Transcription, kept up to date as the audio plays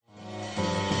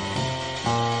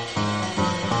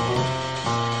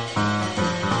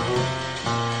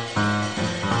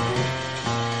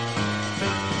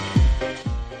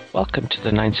Welcome to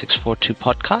the 9642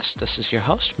 podcast. This is your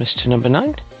host, Mr. Number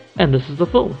 9. And this is The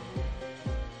Fool.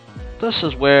 This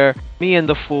is where me and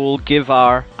the Fool give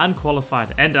our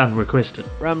Unqualified and unrequested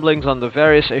ramblings on the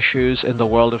various issues in the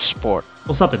world of sport.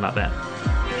 or something like that.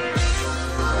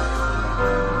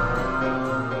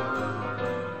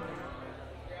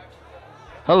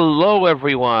 Hello,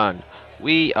 everyone.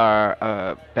 We are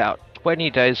about 20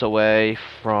 days away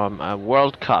from a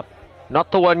World Cup.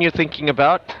 Not the one you're thinking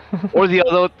about, or the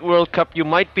other World Cup you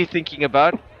might be thinking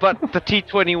about, but the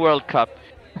T20 World Cup.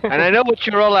 And I know what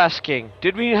you're all asking.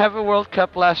 Did we have a World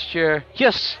Cup last year?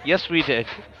 Yes, we did.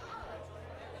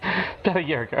 About a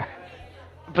year ago.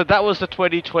 But that was the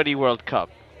 2020 World Cup.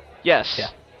 Yes, Yeah.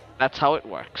 That's how it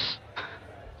works.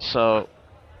 So,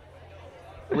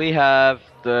 we have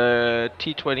the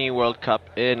T20 World Cup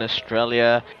in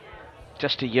Australia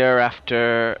just a year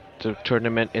after the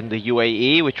tournament in the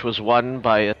UAE, which was won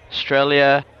by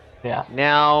Australia. Yeah.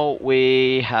 Now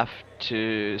we have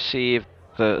to see if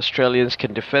the Australians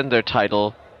can defend their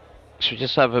title. So we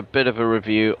just have a bit of a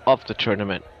review of the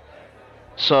tournament.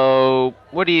 So,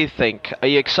 what do you think? Are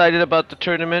you excited about the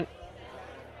tournament?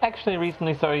 Actually,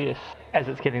 reasonably so, yes. As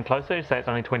it's getting closer, you say it's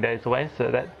only 20 days away, so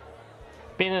that's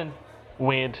been a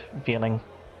weird feeling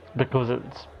because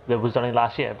it was only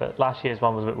last year, but last year's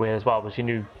one was a bit weird as well, because you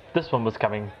knew this one was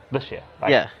coming this year.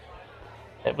 Like, Yeah.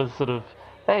 It was sort of,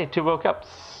 hey, 2 World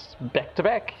Cups back to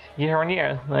back, year on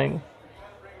year.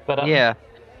 But Yeah.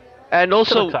 And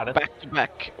also, excited. back to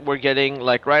back, we're getting,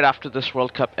 like, right after this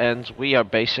World Cup ends, we are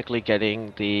basically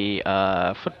getting the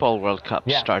Football World Cup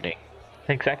Yeah. starting.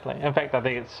 Exactly. In fact, I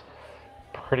think it's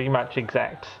pretty much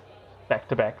exact back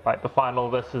to back. Like the final,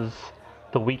 this is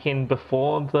the weekend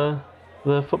before the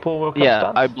Football World Cup Yeah,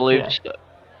 starts. I believe Yeah. so.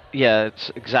 Yeah, it's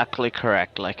exactly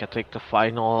correct. Like, I think the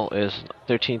final is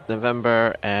 13th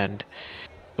November, and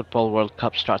Football World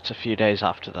Cup starts a few days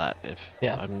after that, if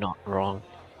Yeah. I'm not wrong.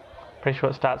 Pretty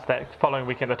sure it starts that following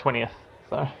weekend, the 20th.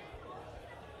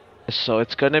 So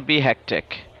it's gonna be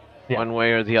hectic, Yeah. one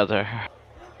way or the other.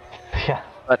 Yeah.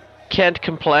 But can't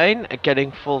complain,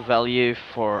 getting full value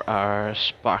for our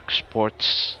Spark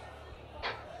Sports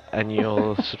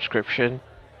annual subscription.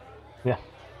 Yeah.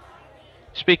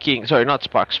 Sorry, not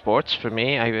Spark Sports for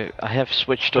me. I have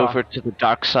switched Sure. over to the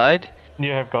dark side.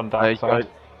 You have gone I dark side.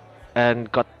 and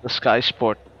got the Sky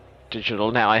Sport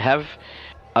digital. Now I have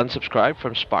unsubscribed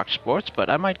from Spark Sports, but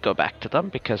I might go back to them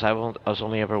because I was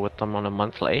only ever with them on a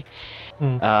monthly.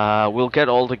 We'll get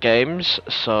all the games,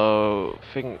 so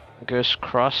fingers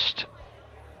crossed.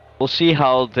 We'll see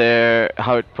how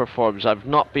it performs. I've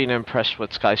not been impressed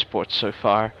with Sky Sports so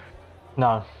far.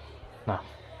 No.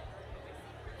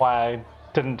 Why I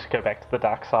didn't go back to the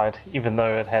dark side, even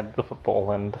though it had the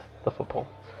football and the football.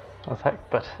 I was like,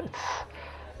 but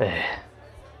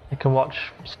you can watch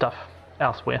stuff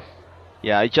elsewhere.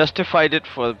 Yeah, I justified it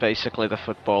for basically the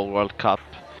Football World Cup.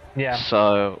 Yeah.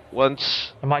 So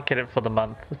once, I might get it for the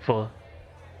month, for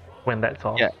when that's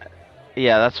on.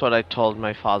 yeah, that's what I told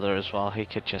my father as well. He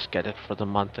could just get it for the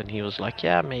month, and he was like,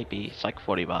 "Yeah, maybe it's like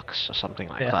 $40 or something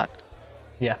like Yeah. that."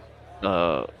 Yeah.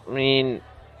 I mean,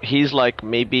 he's like,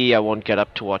 maybe I won't get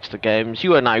up to watch the games.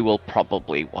 You and I will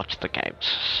probably watch the games,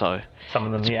 so Some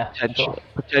of them, yeah. Sure.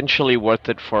 potentially worth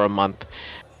it for a month.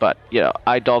 But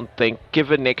I don't think,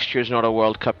 given next year's not a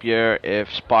World Cup year,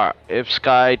 if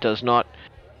Sky does not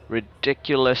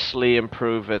ridiculously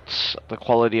improve the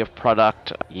quality of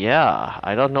product,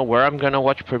 I don't know where I'm gonna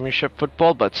watch Premiership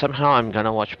football, but somehow I'm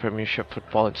gonna watch Premiership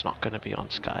football. It's not gonna be on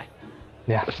Sky.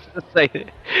 Yeah.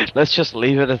 Let's just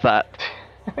leave it at that.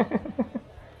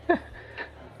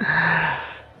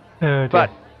 Oh, But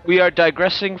we are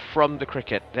digressing from the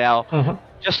cricket now. Mhm.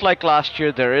 Just like last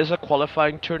year, there is a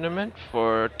qualifying tournament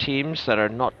for teams that are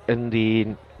not in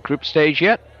the group stage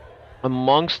yet.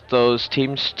 Amongst those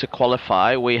teams to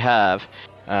qualify, we have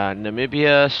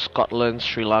Namibia, Scotland,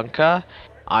 Sri Lanka,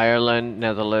 Ireland,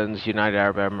 Netherlands, United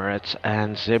Arab Emirates,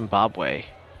 and Zimbabwe.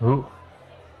 Ooh.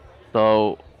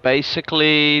 So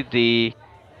basically,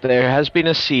 there has been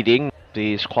a seeding.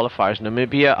 These qualifiers,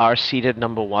 Namibia are seeded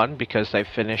number 1 because they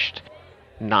finished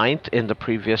 9th in the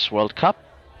previous World Cup.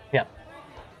 Yeah.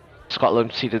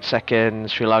 Scotland seeded 2nd,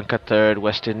 Sri Lanka 3rd,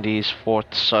 West Indies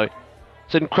 4th. So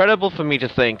it's incredible for me to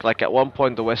think, like, at one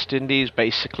point the West Indies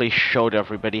basically showed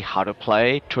everybody how to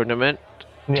play tournament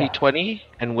Yeah. T20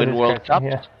 and It win is World crazy,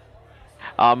 Cups.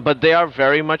 yeah. But they are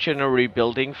very much in a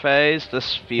rebuilding phase.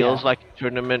 This feels Yeah. like a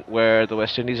tournament where the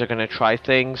West Indies are going to try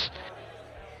things.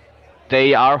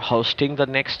 They are hosting the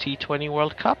next T20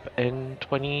 World Cup in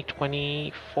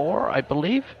 2024, I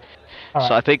believe. All So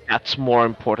right. I think that's more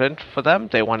important for them.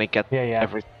 They want to get Yeah.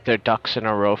 their ducks in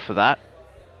a row for that.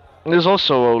 There's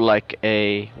also like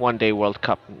a one-day World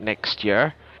Cup next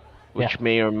year, Yeah. which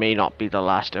may or may not be the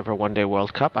last ever one-day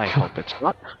World Cup. I hope it's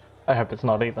not. I hope it's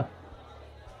not either.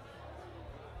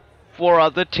 4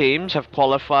 other teams have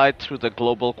qualified through the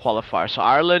global qualifier. So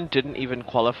Ireland didn't even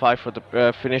qualify for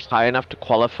the finish high enough to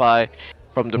qualify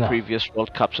from the previous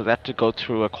World Cup, so they had to go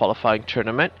through a qualifying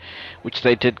tournament, which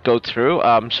they did go through.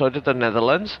 So did the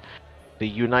Netherlands, the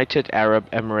United Arab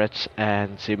Emirates,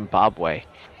 and Zimbabwe.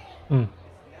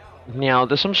 Now,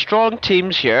 there's some strong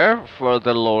teams here for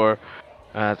the lower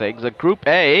things. The Group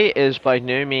A is by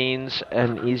no means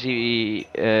an easy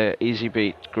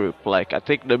beat group. Like, I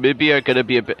think Namibia are going to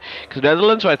be a bit... Because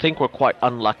Netherlands, I think, were quite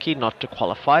unlucky not to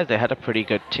qualify. They had a pretty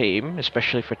good team,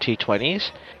 especially for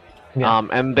T20s. Yeah.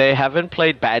 And they haven't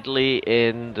played badly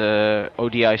in the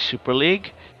ODI Super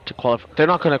League to qualify. They're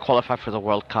not going to qualify for the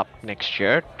World Cup next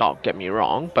year. Don't get me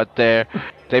wrong, but they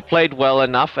played well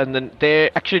enough. And then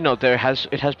it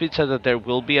has been said that there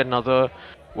will be another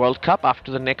World Cup after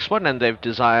the next one, and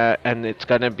and it's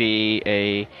going to be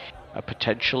a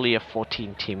potentially a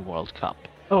 14-team World Cup.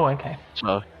 Oh, okay.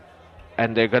 So,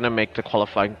 and they're going to make the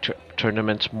qualifying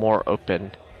tournaments more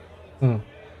open.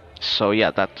 So yeah,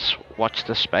 watch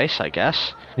the space, I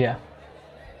guess. Yeah.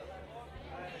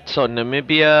 So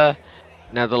Namibia,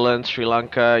 Netherlands, Sri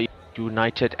Lanka,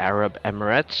 United Arab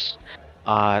Emirates.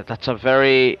 That's a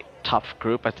very tough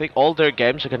group. I think all their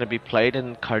games are going to be played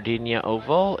in Sardinia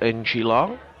Oval in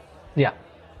Geelong. Yeah.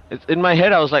 In my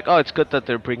head, I was like, oh, it's good that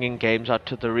they're bringing games out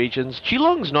to the regions.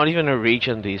 Geelong's not even a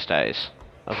region these days.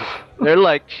 They're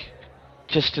like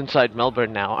just inside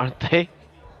Melbourne now, aren't they?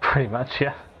 Pretty much,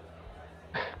 yeah.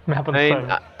 Melbourne's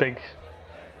so big.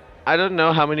 I don't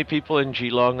know how many people in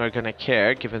Geelong are going to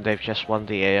care, given they've just won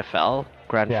the AFL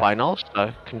Grand Finals,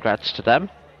 so congrats to them.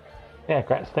 Yeah,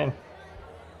 congrats to them.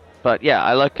 But yeah,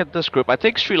 I look at this group. I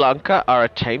think Sri Lanka are a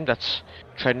team that's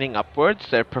trending upwards.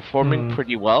 They're performing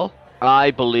pretty well. I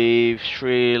believe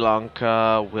Sri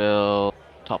Lanka will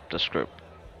top this group.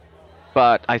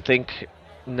 But I think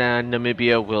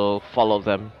Namibia will follow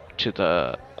them to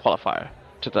the qualifier,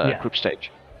 to the group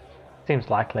stage. Seems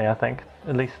likely, I think.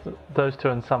 At least those two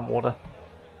in some order.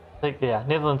 I think,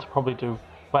 Netherlands will probably do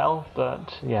well,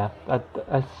 but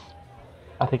I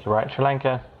think you're right. Sri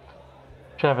Lanka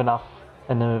should have enough,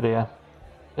 and Namibia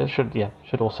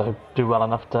should also do well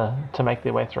enough to make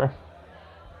their way through.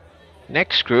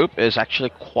 Next group is actually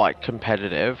quite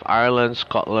competitive. Ireland,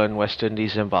 Scotland, West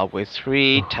Indies, Zimbabwe,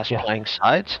 3 test-playing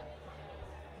sides.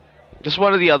 This is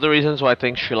one of the other reasons why I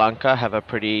think Sri Lanka have a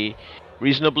pretty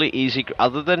reasonably easy,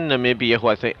 other than Namibia, who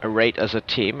I think rate as a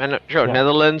team. And sure,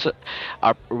 Netherlands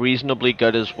are reasonably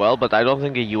good as well, but I don't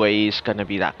think the UAE is going to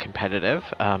be that competitive.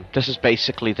 This is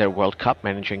basically their World Cup,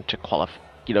 managing to qualify,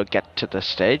 get to this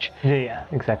stage. Yeah,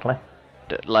 exactly.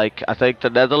 Like, I think the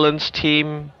Netherlands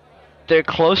team, they're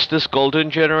close. This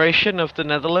golden generation of the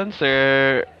Netherlands,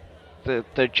 they're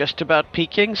just about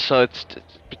peaking, so it's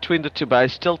between the two, but I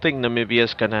still think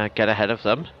Namibia's going to get ahead of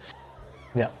them.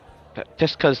 Yeah.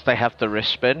 Just because they have the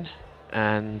wrist spin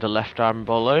and the left arm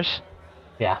bowlers.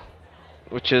 Yeah.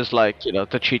 Which is like,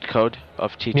 the cheat code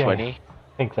of T20. Yeah,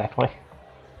 exactly.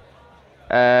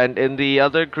 And in the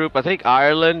other group, I think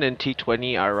Ireland and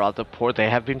T20 are rather poor. They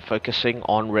have been focusing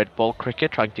on red ball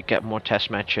cricket, trying to get more test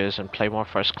matches and play more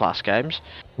first-class games.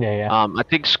 Yeah. I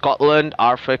think Scotland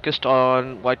are focused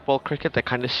on white ball cricket. They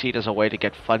kind of see it as a way to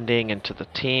get funding into the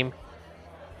team.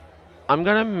 I'm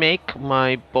going to make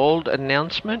my bold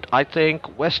announcement. I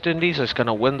think West Indies is going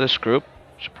to win this group.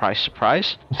 Surprise,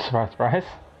 surprise. Surprise, surprise.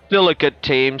 Still a good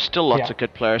team, still lots of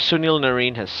good players. Sunil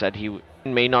Narine has said he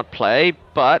may not play,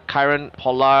 but Kieran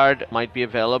Pollard might be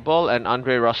available, and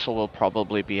Andre Russell will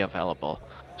probably be available.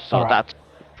 So that's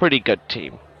a pretty good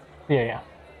team. Yeah.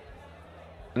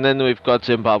 And then we've got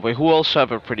Zimbabwe, who also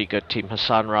have a pretty good team.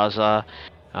 Hassan Raza,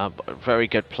 very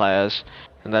good players.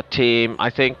 And that team, I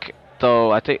think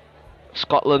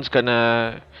Scotland's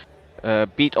gonna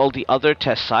beat all the other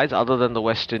test sides other than the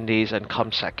West Indies and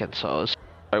come second. So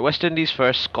West Indies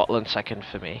first, Scotland second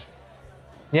for me.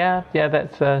 Yeah,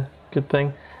 that's a good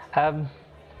thing.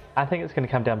 I think it's going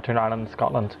to come down between Ireland and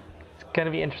Scotland. It's going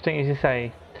to be interesting, as you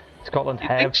say. Scotland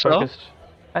have focused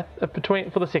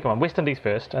for the second one. West Indies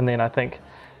first, and then I think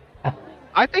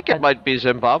it might be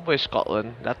Zimbabwe,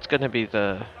 Scotland. That's going to be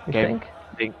the game.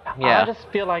 I just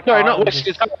feel like sorry, not West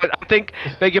Indies.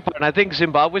 Beg your pardon. I think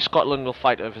Zimbabwe, Scotland will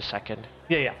fight over second.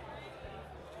 Yeah.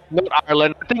 Not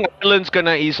Ireland. I think Ireland's going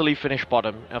to easily finish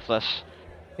bottom of this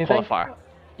qualifier. Think?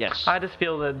 Yes. I just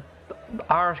feel that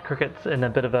Irish cricket's in a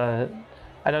bit of a...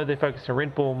 I know they're focused on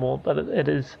red ball more, but it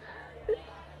is,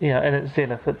 in its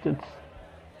zenith, it's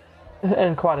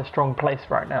in quite a strong place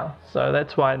right now. So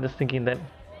that's why I'm just thinking that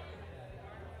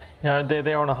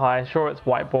they're on a high. Sure, it's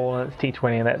white ball and it's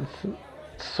T20, and that's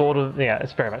sort of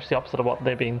it's very much the opposite of what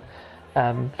they've been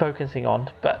focusing on.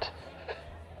 But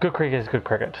good cricket is good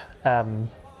cricket.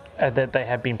 That they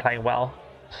have been playing well,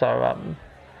 so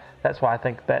that's why I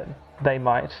think that they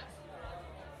might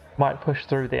push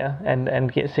through there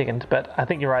and get second. But I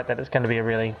think you're right that it's going to be a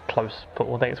really close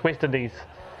pool. I think it's West Indies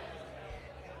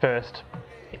first,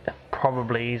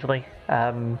 probably easily.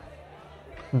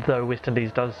 Though West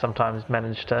Indies does sometimes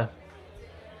manage to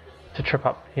trip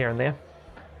up here and there.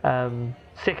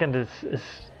 Second is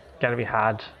going to be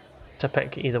hard to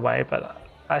pick either way, but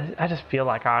I just feel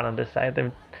like Ireland is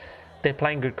saying they're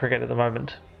playing good cricket at the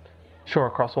moment. Sure,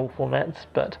 across all formats,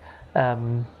 but I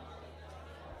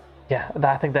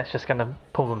think that's just going to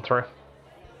pull them through.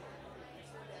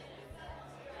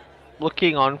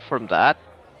 Looking on from that,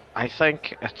 I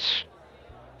think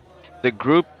the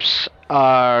groups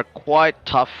are quite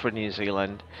tough for New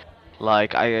Zealand.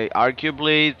 Like,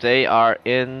 arguably they are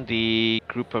in the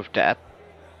group of death.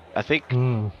 I think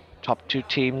top 2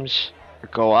 teams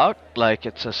go out. Like,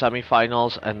 it's a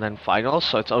semi-finals and then finals,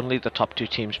 so it's only the top 2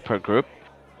 teams per group.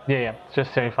 Yeah, it's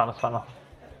just semi-finals, final.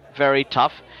 Very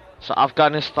tough. So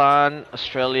Afghanistan,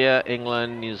 Australia,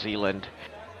 England, New Zealand.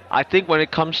 I think when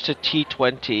it comes to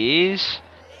T20s,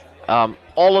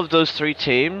 all of those 3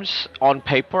 teams on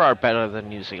paper are better than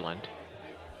New Zealand,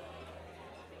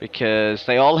 because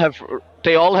they all have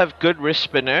good wrist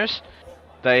spinners.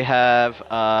 They have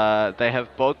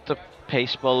both the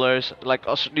pace bowlers. Like,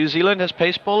 New Zealand has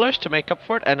pace bowlers to make up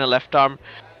for it, and a left arm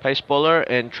pace bowler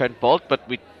in Trent Boult, but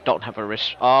we don't have a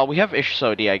wrist. We have Ish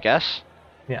Sodhi, I guess.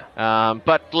 Yeah.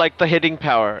 But like, the hitting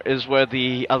power is where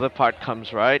the other part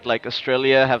comes, right? Like,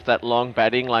 Australia have that long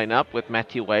batting lineup with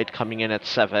Matthew Wade coming in at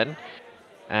 7,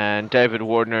 and David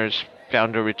Warner's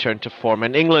found a return to form.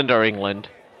 And England are England.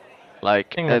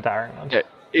 Like,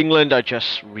 England are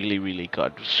just really, really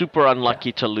good. Super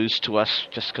unlucky to lose to us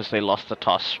just because they lost the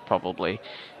toss probably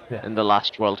in the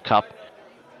last World Cup.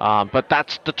 But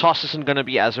the toss isn't going to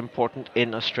be as important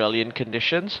in Australian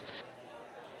conditions.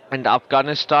 And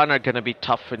Afghanistan are going to be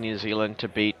tough for New Zealand to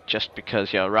beat, just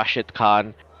because, Rashid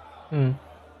Khan,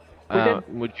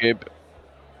 Mujib.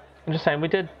 I'm just saying, we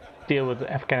did deal with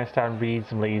Afghanistan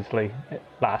reasonably easily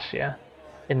last year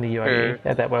in the UAE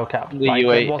at that World Cup. The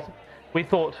UAE. We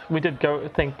did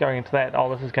think going into that,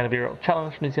 this is going to be a real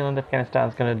challenge for New Zealand.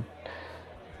 Afghanistan's going to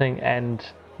think, and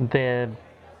the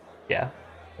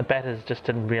batters just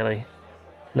didn't really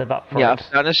live up for it.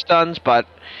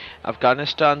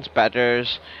 Afghanistan's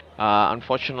batters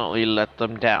unfortunately let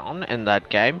them down in that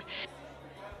game.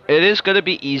 It is going to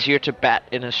be easier to bat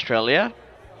in Australia.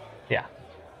 Yeah.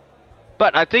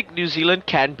 But I think New Zealand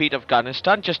can beat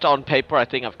Afghanistan. Just on paper, I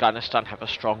think Afghanistan have a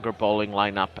stronger bowling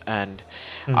lineup, and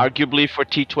arguably for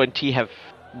T20 have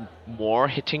more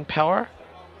hitting power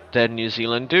than New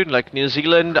Zealand do. Like, New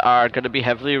Zealand are going to be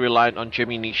heavily reliant on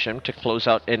Jimmy Neesham to close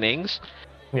out innings.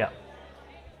 Yeah.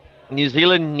 New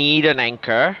Zealand need an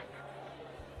anchor,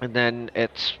 and then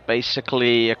it's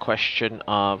basically a question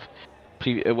of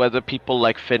whether people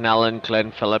like Finn Allen,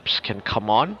 Glenn Phillips can come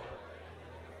on.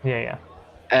 Yeah.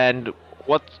 And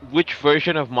which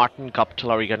version of Martin Guptill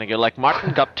are we going to get? Like,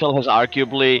 Martin Guptill has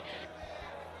arguably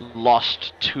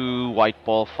lost 2 white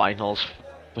ball finals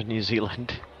for New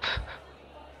Zealand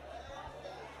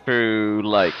through,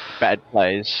 like, bad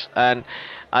plays. And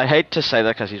I hate to say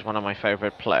that because he's one of my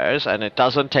favorite players, and it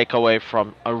doesn't take away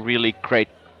from a really great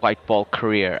white ball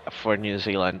career for New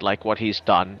Zealand, like what he's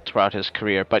done throughout his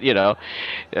career. But,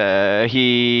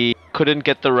 he couldn't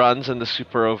get the runs in the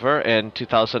Super Over in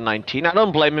 2019. I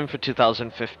don't blame him for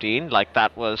 2015. Like,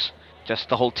 that was just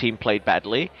the whole team played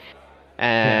badly.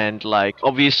 And, like,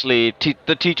 obviously,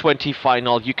 the T20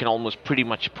 final, you can almost pretty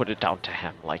much put it down to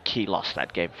him. Like, he lost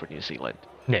that game for New Zealand.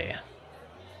 Yeah.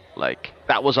 Like,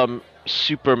 that was a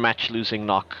super match-losing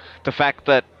knock. The fact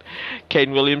that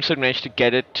Kane Williamson managed to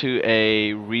get it to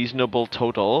a reasonable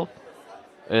total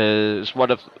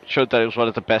showed that it was one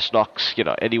of the best knocks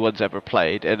anyone's ever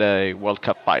played in a World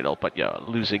Cup final. But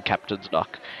losing captain's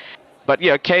knock. But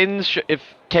if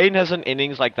Kane has an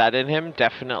innings like that in him,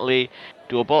 definitely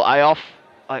doable.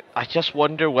 I just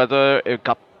wonder whether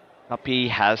Guppy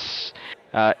has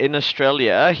in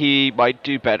Australia, he might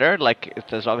do better. Like, if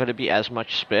there's not going to be as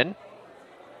much spin.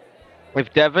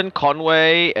 If Devon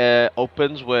Conway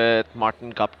opens with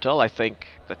Martin Guptill, I think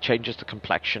that changes the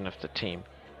complexion of the team.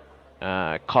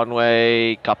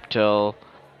 Conway, Guptill,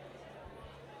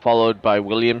 followed by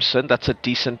Williamson. That's a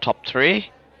decent top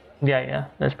 3. Yeah,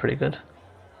 that's pretty good.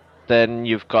 Then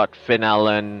you've got Finn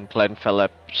Allen, Glenn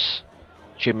Phillips,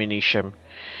 Jimmy Neesham.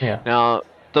 Yeah. Now,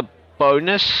 the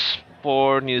bonus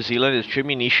for New Zealand is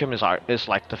Jimmy Neesham is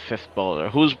like the fifth bowler,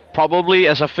 who's probably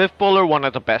as a fifth bowler one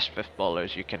of the best fifth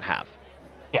bowlers you can have.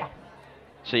 Yeah.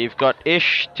 So you've got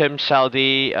Ish, Tim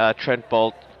Southee, Trent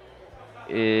Boult,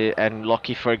 and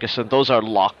Lockie Ferguson. Those are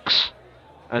locks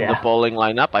in the bowling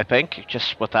lineup, I think.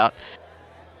 Just without,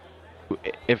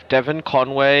 if Devon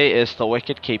Conway is the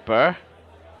wicket keeper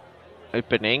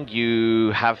opening,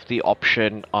 you have the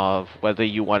option of whether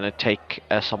you want to take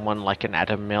someone like an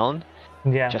Adam Milne.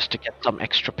 Yeah. Just to get some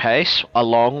extra pace,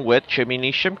 along with Jimmy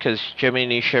Neesham, because Jimmy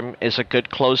Neesham is a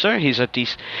good closer. He's a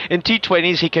decent in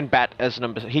T20s. He can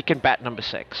bat number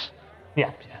 6.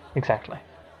 Yeah, exactly.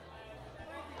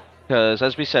 Because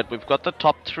as we said, we've got the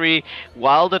top 3.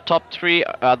 While the top 3,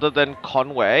 other than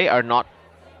Conway, are not,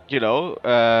 good,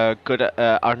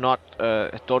 are not,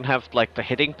 don't have like the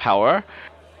hitting power.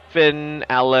 Finn,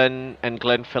 Allen, and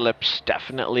Glenn Phillips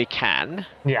definitely can.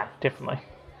 Yeah, definitely.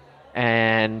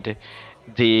 And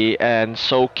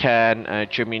so can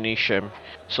Jimmy Neesham.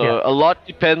 So a lot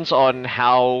depends on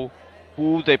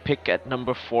who they pick at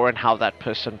number 4 and how that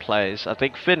person plays. I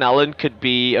think Finn Allen could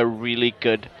be a really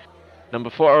good number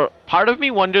 4. Part of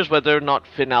me wonders whether or not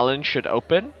Finn Allen should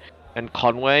open and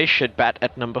Conway should bat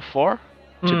at number 4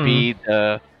 to be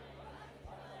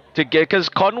because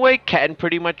Conway can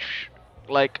pretty much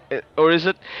or is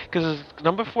it because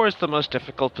number 4 is the most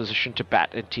difficult position to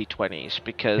bat in T20s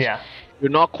because you're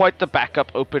not quite the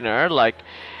backup opener.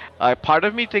 Part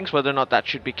of me thinks whether or not that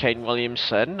should be Kane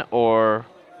Williamson or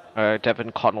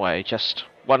Devon Conway, just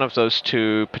one of those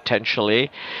two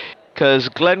potentially. Because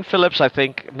Glenn Phillips, I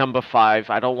think number 5.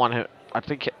 I don't want him. I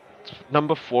think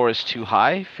number 4 is too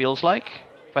high. Feels like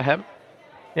for him.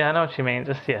 Yeah, I know what you mean.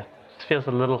 Just feels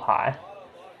a little high.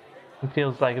 It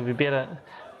feels like it'd be better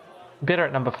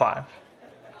at number 5,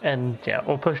 and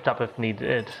or pushed up if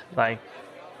needed. Like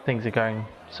things are going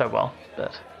so well,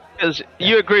 but because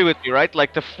you agree with me, right?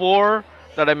 Like the 4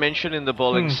 that I mentioned in the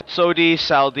bowling, Sodhi,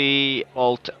 Southee,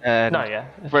 Boult, and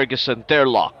Ferguson, they're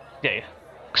locked. Yeah.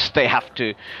 They have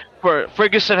to.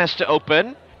 Ferguson has to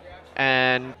open,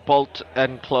 and Boult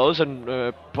and close, and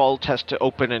Boult has to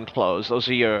open and close. Those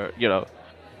are your,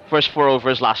 first 4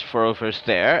 overs, last 4 overs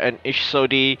there, and Ish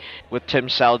Sodhi with Tim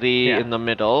Southee in the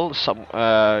middle.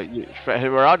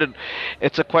 We're out, and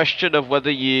it's a question of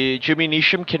whether Jimmy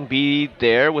Neesham can be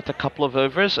there with a couple of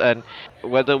overs, and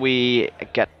whether we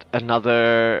get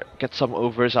some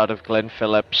overs out of Glenn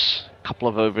Phillips, a couple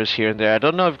of overs here and there. I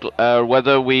don't know if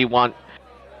whether we want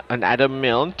an Adam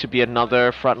Milne to be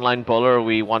another frontline bowler, or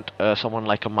we want someone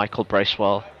like a Michael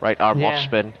Bracewell, right arm off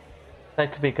spin.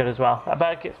 That could be good as well.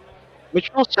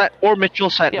 Mitchell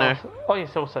Santner. Yeah,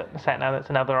 still Santner. That's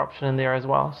another option in there as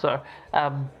well. So,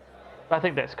 I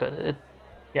think that's good.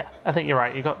 I think you're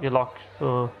right. You got your lock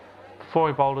for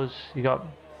 4 bowlers. You got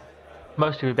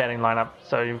most of your batting lineup.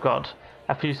 So you've got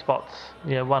a few spots,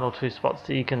 1 or 2 spots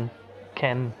that you can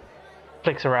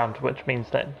flex around, which means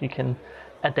that you can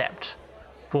adapt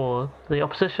for the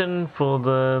opposition, for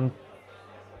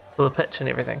the pitch and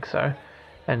everything. So,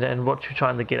 and what you're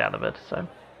trying to get out of it. So,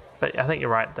 but I think you're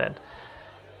right that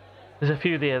there's a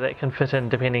few there that can fit in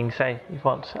depending, say, you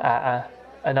want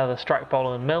another strike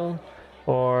bowler in Milne,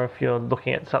 or if you're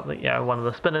looking at something, one of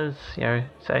the spinners,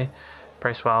 say,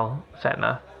 Bracewell,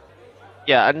 Santner.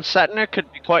 Yeah, and Santner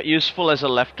could be quite useful as a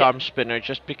left-arm spinner,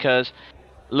 just because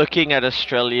looking at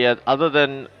Australia, other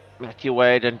than Matthew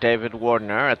Wade and David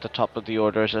Warner at the top of the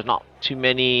orders, there's not too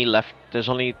many left. There's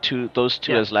only those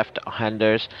two as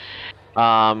left-handers.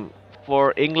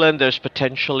 For England, there's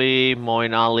potentially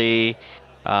Moeen Ali,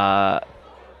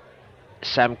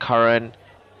 Sam Curran,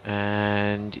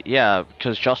 and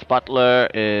because Josh Butler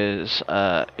is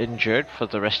injured for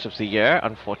the rest of the year,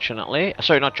 unfortunately.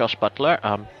 Sorry, not Josh Butler.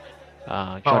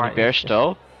 Johnny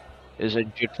Bairstow is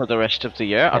injured for the rest of the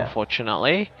year,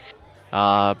 unfortunately.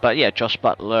 But Josh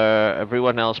Butler,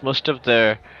 everyone else, most of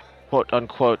their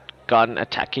quote-unquote gun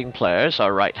attacking players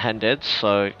are right-handed,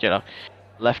 so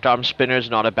left arm spinner is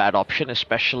not a bad option,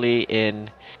 especially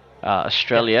in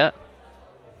Australia.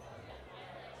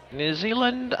 New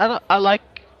Zealand, I like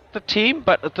the team,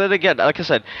 but then again, like I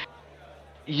said,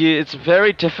 it's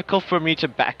very difficult for me to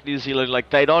back New Zealand. Like,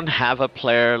 they don't have a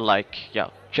player like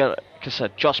like I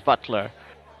said, Josh Butler,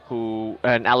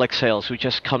 and Alex Hales, who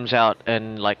just comes out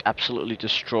and like absolutely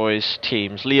destroys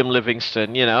teams. Liam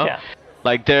Livingstone,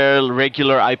 like they're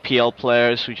regular IPL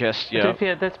players who just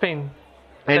that's been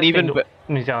New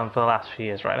Zealand for the last few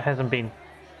years, right? It hasn't been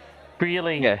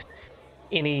really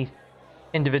any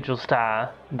individual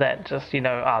star that just they're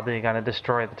going to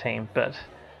destroy the team, but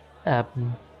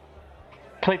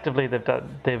collectively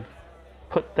they've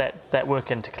put that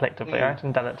work into collectively, right,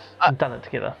 and done it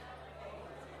together.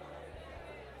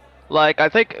 Like, I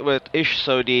think with Ish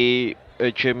Sodi,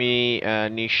 Jimmy,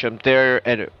 Nisham, they're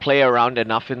play around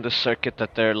enough in the circuit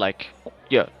that they're like,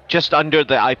 yeah, just under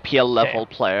the IPL level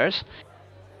players,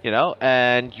 you know,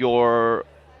 and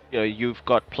you've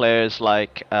got players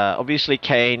like obviously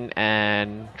Kane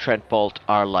and Trent Bolt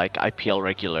are like IPL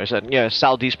regulars, and yeah,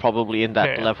 Saudi's probably in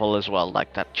that level as well,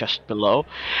 like that just below,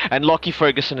 and Lockie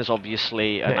Ferguson is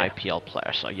obviously an IPL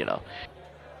player, so you know.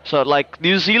 So, like,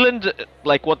 New Zealand,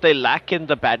 like, what they lack in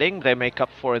the batting, they make up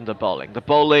for in the bowling. The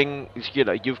bowling, you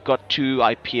know, you've got 2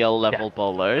 IPL-level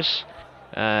bowlers,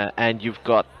 and you've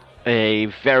got a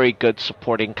very good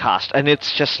supporting cast. And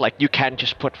it's just, like, you can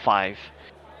just put 5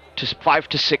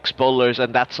 to 6 bowlers,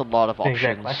 and that's a lot of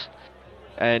options. Exactly.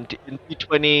 And in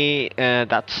T20,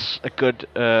 that's a good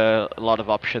lot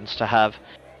of options to have.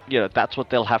 You know, that's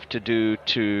what they'll have to do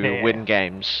to win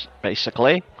games,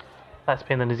 basically. That's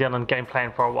been the New Zealand game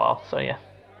plan for a while, so yeah.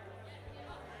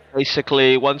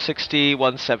 Basically 160,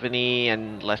 170,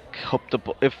 and like hope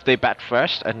if they bat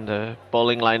first and the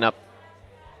bowling lineup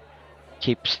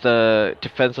keeps the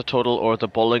defensive total, or the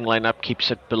bowling lineup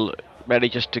keeps it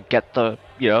manages to get the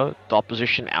the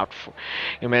opposition out.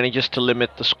 It manages to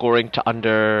limit the scoring to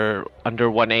under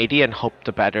 180 and hope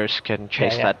the batters can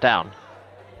chase that down.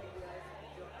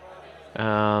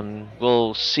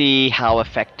 We'll see how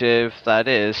effective that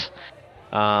is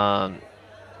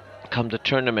come the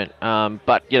tournament.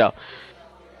 But you know,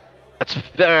 it's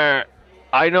fair.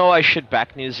 I know I should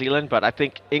back New Zealand, but I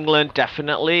think England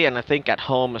definitely, and I think at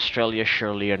home Australia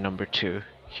surely are number 2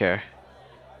 here.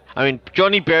 I mean,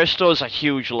 Johnny Bairstow is a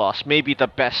huge loss, maybe the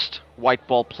best white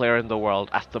ball player in the world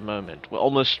at the moment,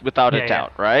 almost without a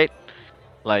doubt, right?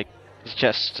 Like, it's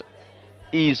just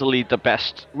easily the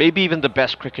best, maybe even the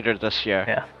best cricketer this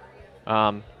year.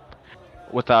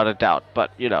 Without a doubt.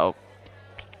 But, you know,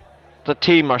 the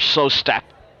team are so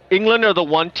stacked. England are the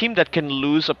one team that can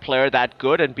lose a player that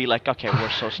good and be like, okay, we're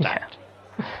so stacked.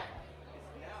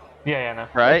 No.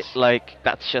 Right? Like,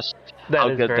 that's just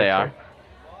how good they are.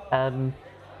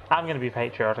 I'm going to be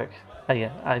patriotic. Do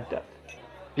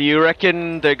you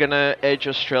reckon they're going to edge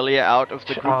Australia out of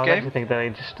the group game? I think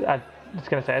I'm just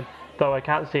going to say, though I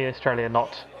can't see Australia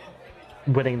not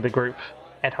winning the group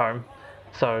at home.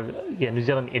 So, yeah, New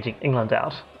Zealand edging England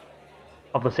out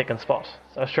of the second spot.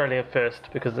 So Australia first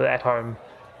because they're at home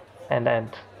and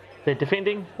they're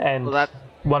defending. And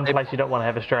one place you don't want to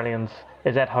have Australians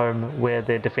is at home where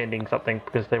they're defending something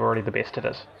because they're already the best at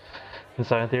it. And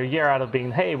so they're a year out of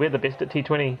being, hey, we're the best at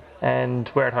T20 and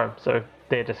we're at home. So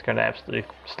they're just going to absolutely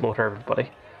slaughter everybody.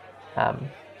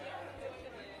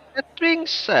 That being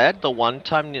said, the one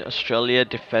time Australia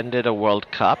defended a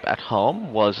World Cup at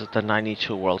home was the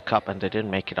 '92 World Cup, and they didn't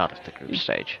make it out of the group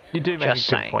stage. You do make a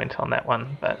good point on that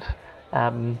one, but...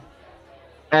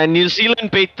 And New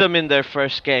Zealand beat them in their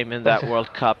first game in that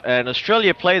World Cup, and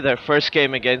Australia played their first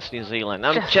game against New Zealand.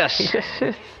 I'm just...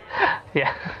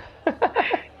 yeah.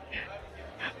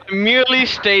 merely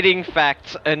stating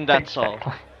facts, and that's all.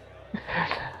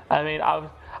 I mean,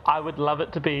 I would love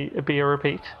it to be a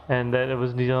repeat, and that it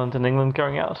was New Zealand and England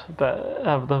going out, but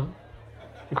of the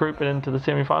group and into the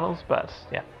semi-finals. But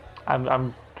yeah,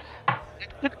 I'm. It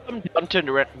could come down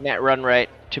to net run rate.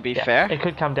 To be fair, it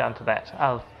could come down to that.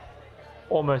 I'll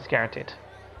almost guarantee it.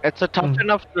 It's a tough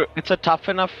enough. It's a tough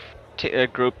enough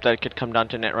group that could come down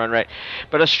to net run rate.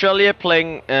 But Australia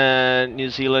playing New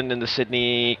Zealand in the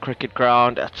Sydney cricket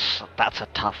ground, that's a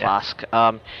tough ask.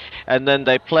 And then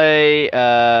they play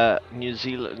New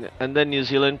Zealand, and then New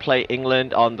Zealand play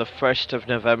England on the 1st of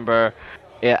November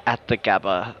at the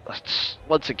Gabba. That's,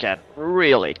 once again,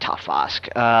 really tough ask.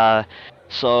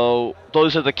 So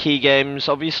those are the key games.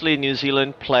 Obviously, New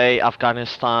Zealand play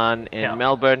Afghanistan in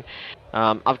Melbourne.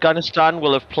 Afghanistan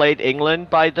will have played England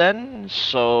by then,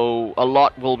 so a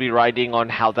lot will be riding on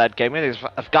how that game is. If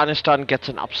Afghanistan gets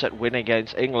an upset win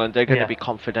against England, they're going to be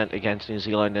confident against New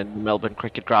Zealand and Melbourne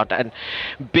cricket ground. And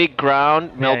big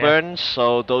ground, Melbourne,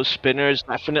 so those spinners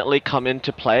definitely come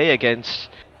into play against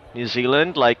New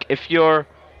Zealand. Like, if you're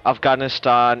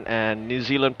Afghanistan and New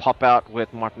Zealand pop out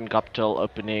with Martin Guptill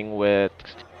opening with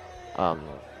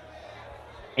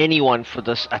anyone for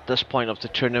this at this point of the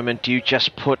tournament, do you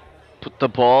just put the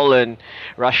ball in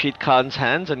Rashid Khan's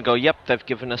hands and go, yep, they've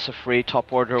given us a free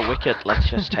top order wicket, let's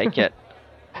just take it?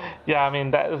 Yeah, I mean,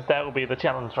 that will be the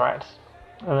challenge, right?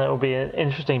 And that will be an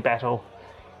interesting battle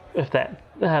if that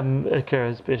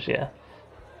occurs, but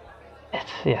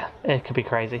it could be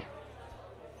crazy.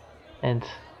 And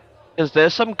because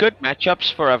there's some good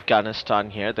matchups for Afghanistan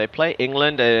here. They play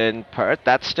England in Perth.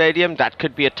 That stadium, that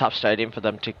could be a tough stadium for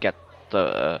them to get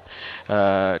the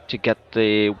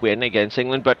win against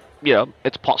England. But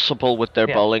it's possible with their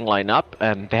bowling lineup,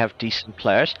 and they have decent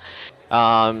players.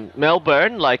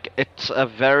 Melbourne, like it's a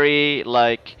very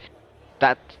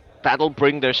that'll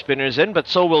bring their spinners in, but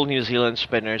so will New Zealand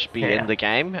spinners be in the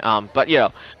game. But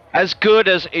as good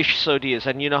as Ish Sodhi is,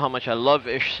 and you know how much I love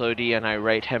Ish Sodhi and I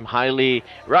rate him highly,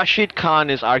 Rashid Khan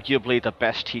is arguably the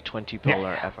best T20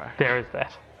 bowler ever. There is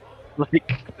that.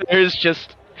 Like, there's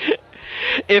just...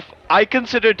 If I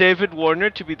consider David Warner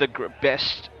to be the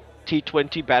best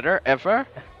T20 batter ever,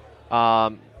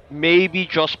 maybe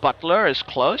Joss Butler is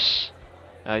close,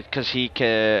 because he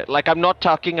can... Like, I'm not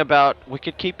talking about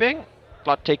wicket-keeping,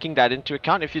 not taking that into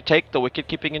account. If you take the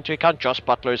wicket-keeping into account, Joss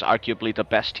Butler is arguably the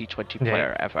best T20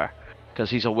 player ever, because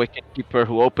he's a wicket-keeper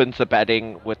who opens the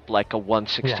batting with like a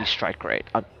 160 strike rate.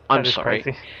 I'm sorry.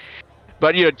 Crazy.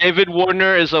 But David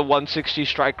Warner is a 160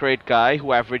 strike rate guy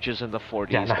who averages in the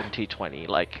 40s in T20.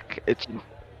 Like,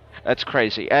 that's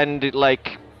crazy. And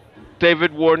like,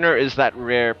 David Warner is that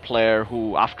rare player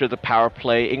who, after the power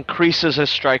play, increases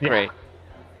his strike rate.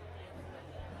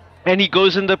 And he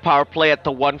goes in the power play at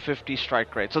the 150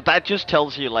 strike rate. So that just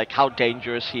tells you like how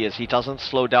dangerous he is. He doesn't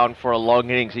slow down for a long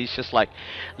innings. He's just like,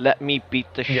 let me beat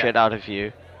the shit out of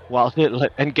you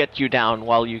and get you down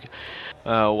while you're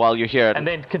here. And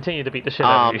then continue to beat the shit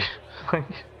out of you.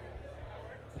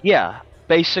 Yeah,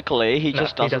 basically he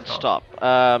just doesn't stop.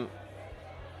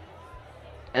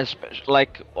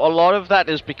 Like, a lot of that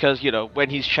is because when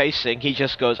he's chasing, he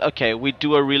just goes, okay, we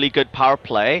do a really good power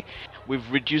play. We've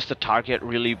reduced the target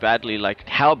really badly. Like,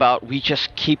 how about we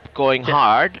just keep going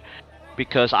hard,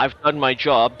 because I've done my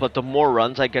job, but the more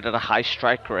runs I get at a high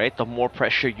strike rate, the more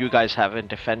pressure you guys have in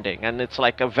defending. And it's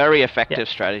like a very effective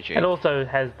strategy. It also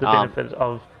has the benefit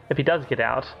of, if he does get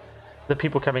out, the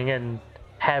people coming in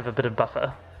have a bit of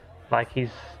buffer. Like, he's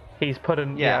put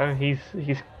in, he's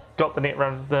got the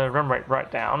run rate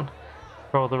right down,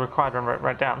 or the required run rate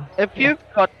right down. If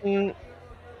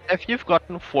you've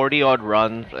gotten 40 odd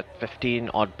runs at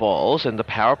 15 odd balls in the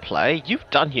power play, you've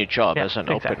done your job as an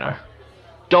opener.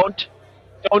 Don't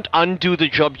undo the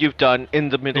job you've done in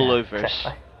the middle overs.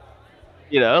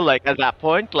 Exactly. Like, at that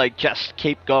point, like, just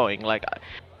keep going. Like,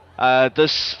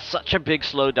 there's such a big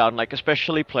slowdown, like,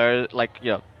 especially players like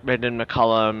Brendan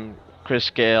McCullum, Chris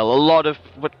Gale,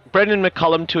 but Brendan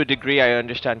McCullum to a degree I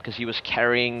understand, because he was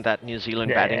carrying that New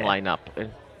Zealand batting lineup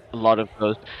in a lot of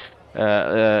those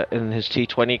in his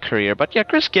T20 career. But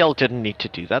Chris Gale didn't need to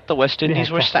do that. The West Indies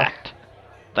were stacked.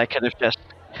 They could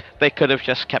have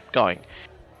just kept going.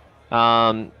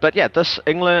 But this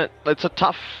England, it's a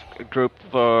tough group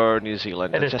for New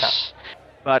Zealand. It is tough.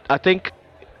 But I think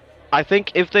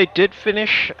if they did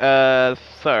finish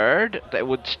third, they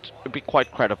would be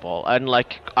quite credible. And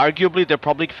like, arguably, they're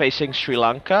probably facing Sri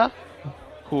Lanka,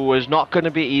 who is not going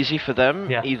to be easy for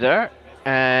them either,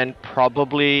 and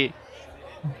probably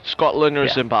Scotland or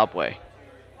Zimbabwe.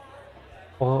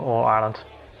 Or Ireland.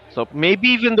 So maybe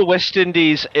even the West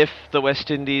Indies, if the West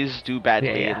Indies do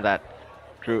badly in that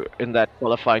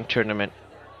qualifying tournament.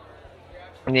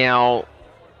 Now,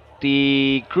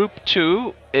 the Group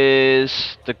 2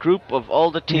 is the group of all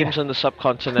the teams in the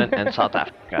subcontinent and South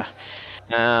Africa.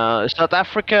 South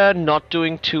Africa not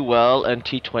doing too well in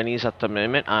T20s at the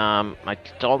moment.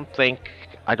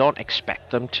 I don't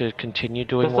expect them to continue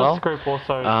doing well. Does this group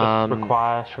also just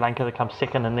require Sri Lanka to come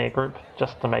second in their group,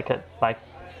 just to make it like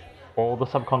all the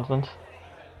subcontinent?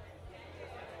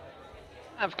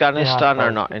 Afghanistan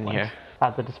are not in here.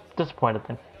 They're disappointed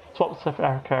then. Swap South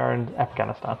Africa and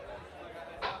Afghanistan.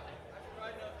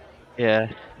 Yeah.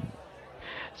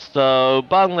 So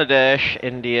Bangladesh,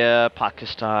 India,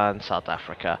 Pakistan, South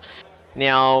Africa.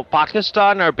 Now,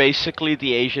 Pakistan are basically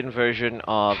the Asian version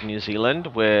of New Zealand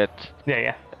with,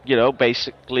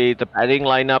 basically the batting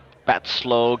lineup, bat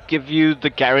slow, give you the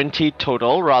guaranteed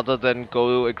total rather than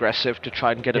go aggressive to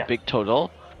try and get a big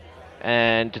total.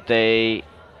 And they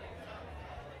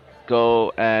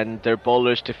go and their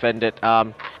bowlers defend it.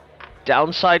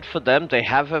 Downside for them, they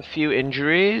have a few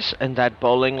injuries in that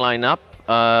bowling lineup.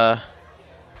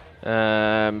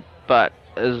 But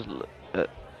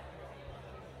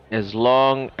as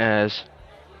long as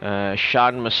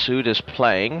Shan Masood is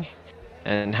playing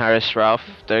and Haris Rauf,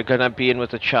 they're gonna be in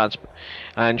with a chance.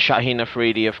 And Shaheen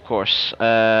Afridi, of course,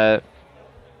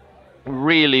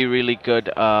 really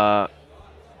good,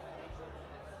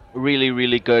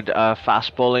 really good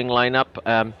fast bowling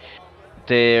lineup.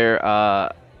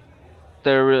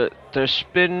 Their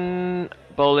spin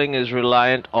bowling is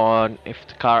reliant on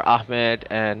Iftikhar Ahmed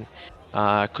and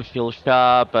Kushil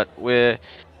Shah,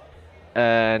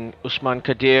 and Usman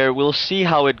Qadir. We'll see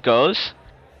how it goes.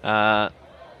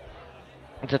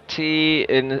 the T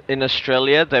in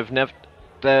Australia, they've never.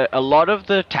 A lot of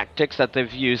the tactics that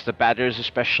they've used, the batters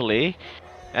especially,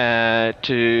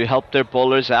 to help their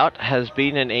bowlers out, has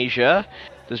been in Asia.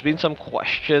 There's been some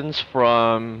questions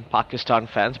from Pakistan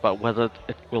fans about whether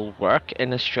it will work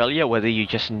in Australia, whether you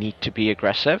just need to be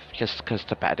aggressive, just because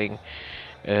the batting,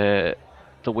 the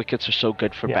wickets are so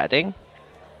good for batting.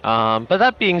 But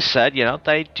that being said,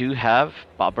 they do have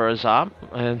Babar Azam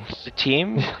in the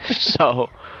team,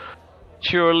 so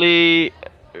surely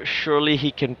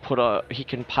he can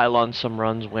pile on some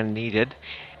runs when needed.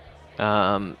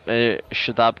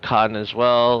 Shadab Khan as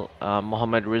well,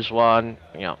 Mohammad Rizwan,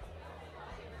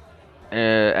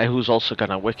 who's also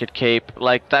gonna wicket keep.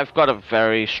 Like, they've got a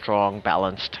very strong,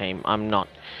 balanced team.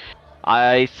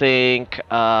 I think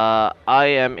I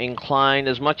am inclined,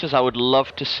 as much as I would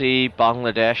love to see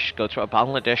Bangladesh go through.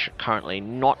 Bangladesh are currently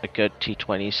not a good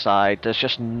T20 side. There's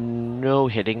just no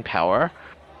hitting power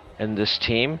in this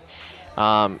team.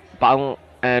 And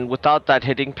without that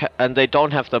and they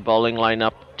don't have the bowling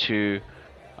lineup to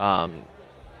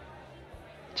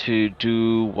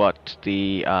do what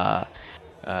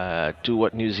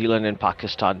New Zealand and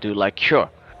Pakistan do. Like,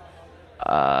 sure,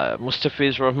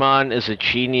 Mustafiz Rahman is a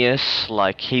genius.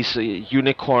 Like, he's a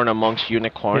unicorn amongst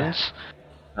unicorns.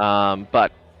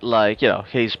 But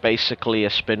he's basically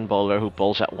a spin bowler who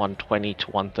bowls at 120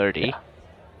 to 130,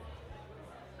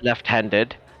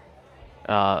 left-handed.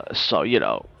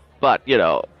 But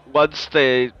once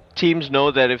the teams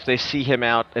know that if they see him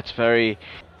out, it's very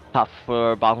tough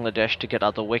for Bangladesh to get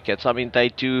other wickets. I mean, they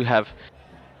do have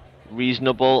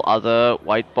reasonable other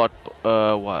white ball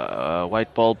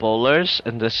bowlers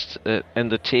in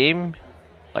the team,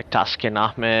 like Taskin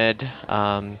Ahmed,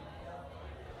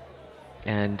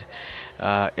 and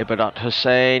Ibadat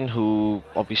Hussain, who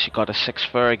obviously got a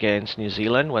 6-for against New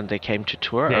Zealand when they came to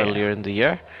tour earlier in the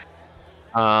year.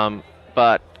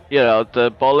 But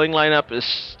the bowling lineup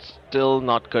is still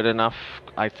not good enough,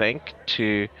 I think,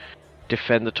 to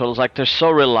defend the totals. Like, they're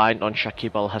so reliant on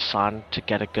Shakib Al Hassan to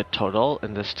get a good total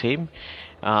in this team.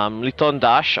 Liton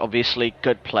Dash, obviously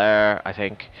good player, I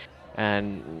think,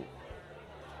 and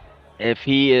if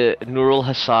Nurul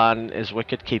Hassan is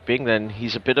wicket keeping, then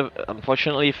he's a bit of.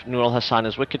 Unfortunately, if Nurul Hassan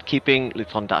is wicket keeping,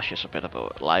 Liton Dash is a bit of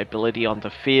a liability on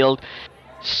the field.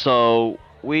 So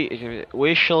we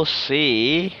shall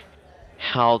see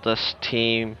how this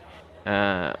team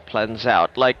plans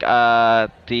out. Like, I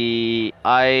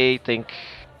think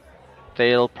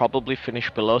they'll probably finish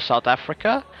below South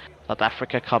Africa. South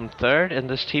Africa come third in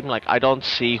this team. Like, I don't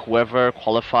see whoever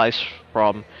qualifies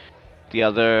from the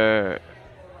other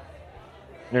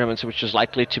tournaments, which is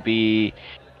likely to be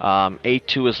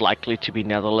A2 is likely to be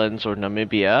Netherlands or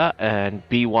Namibia, and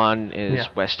B1 is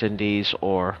West Indies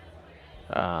or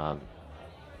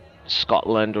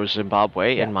Scotland or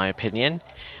Zimbabwe, in my opinion.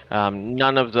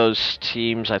 None of those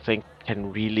teams, I think,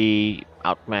 can really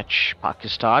outmatch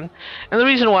Pakistan. And the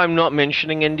reason why I'm not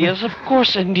mentioning India is, of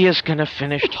course, India's gonna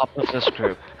finish top of this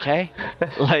group, okay?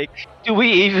 Like, do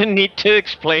we even need to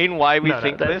explain why we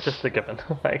think that's this? That's just a given.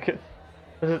 Like,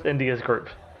 this is India's group.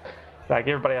 Like,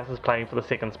 everybody else is playing for the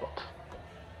second spot.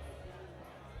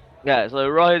 Yeah, so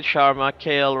Rohit Sharma,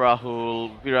 KL Rahul,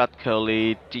 Virat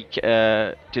Kohli,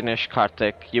 Dinesh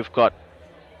Karthik. You've got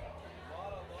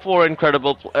 4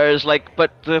 incredible players. Like,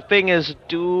 but the thing is,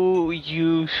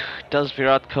 does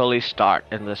Virat Kohli start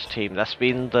in this team? That's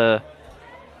been the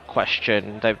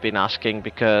question they've been asking,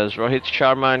 because Rohit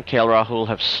Sharma and KL Rahul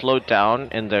have slowed down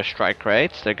in their strike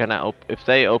rates. They're gonna if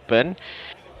they open,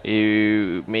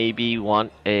 you maybe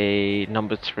want a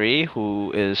number 3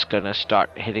 who is gonna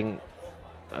start hitting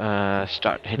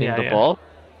the ball.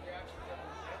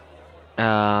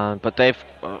 But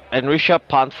and Rishabh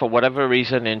Pant, for whatever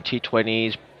reason, in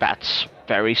T20s bats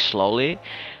very slowly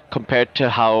compared to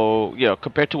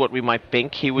what we might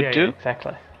think he would do.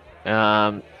 Exactly.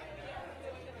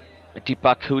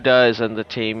 Deepak Huda is in the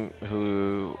team,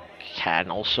 who can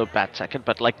also bat second,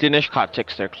 but like Dinesh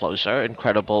Karthik's their closer,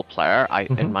 incredible player,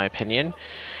 in my opinion.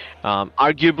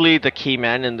 Arguably the key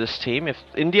man in this team. If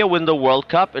India win the World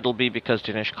Cup, it'll be because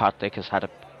Dinesh Karthik has had a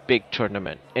big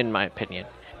tournament, in my opinion.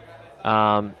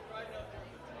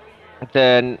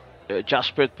 Then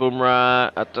Jasprit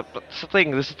Bumrah. That's the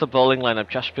thing. This is the bowling lineup: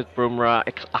 Jasprit Bumrah,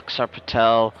 Akshar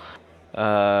Patel,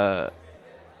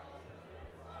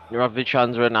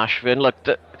 Ravichandran Ashwin. Look,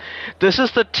 this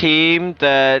is the team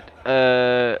that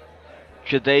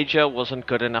Jadeja wasn't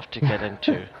good enough to get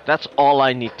into. That's all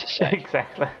I need to say.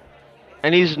 Exactly.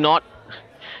 And he's not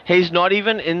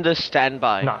even in the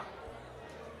standby. No.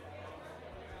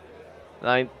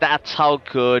 Like, that's how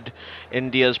good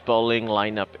India's bowling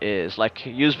lineup is. Like,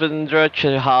 Yuzvendra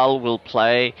Chahal will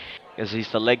play. as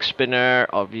he's the leg spinner.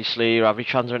 Obviously,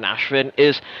 Ravichandran Ashwin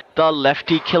is the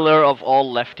lefty killer of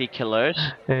all lefty killers.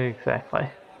 Exactly.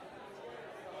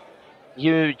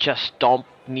 You just don't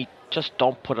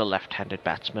put a left-handed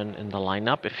batsman in the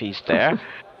lineup if he's there.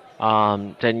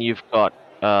 Then you've got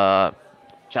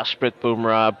Jasprit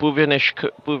Bumrah,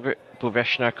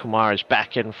 Bhuveshwar Kumar is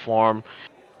back in form.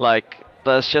 Like,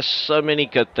 there's just so many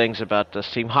good things about this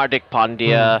team. Hardik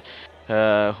Pandya,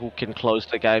 who can close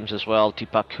the games as well.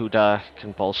 Deepak Huda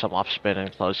can bowl some off spin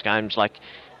and close games. Like,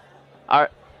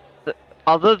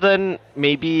 other than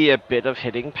maybe a bit of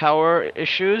hitting power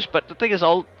issues, but the thing is,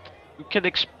 you can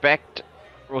expect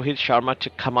Rohit Sharma to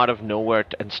come out of nowhere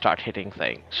and start hitting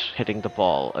the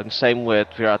ball. And same with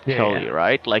Virat Kohli,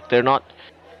 right? Like, they're not.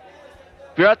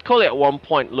 Virat Kohli at one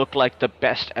point looked like the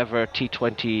best ever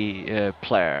T20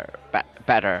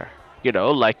 batter. You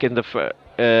know, like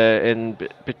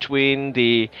between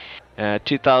the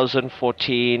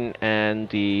 2014 and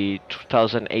the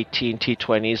 2018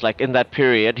 T20s, like in that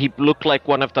period, he looked like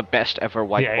one of the best ever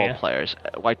white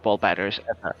ball batters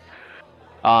ever.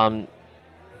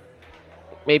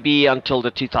 Maybe until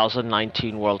the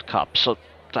 2019 World Cup. So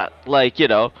that, like, you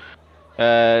know,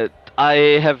 I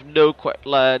have no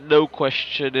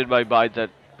question in my mind that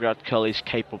Virat Kohli is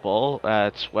capable.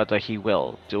 It's whether he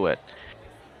will do it.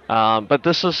 But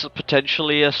this is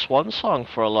potentially a swan song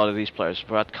for a lot of these players.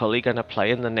 Virat Kohli gonna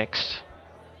play in the next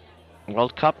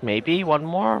World Cup, maybe one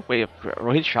more.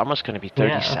 Rohit Sharma's gonna be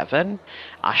 37,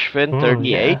 Ashwin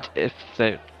 38.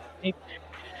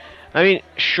 I mean,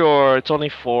 sure, it's only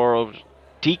 4.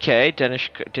 DK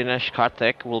Dinesh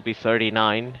Karthik will be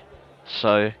 39,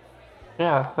 so.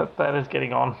 Yeah, that is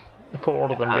getting on for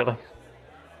all of them, really.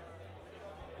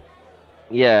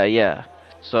 Yeah.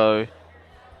 So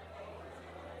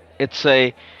it's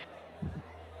a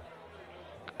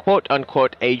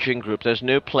quote-unquote aging group. There's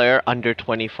no player under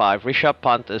 25. Rishabh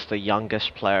Pant is the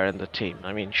youngest player in the team.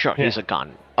 I mean, sure, he's a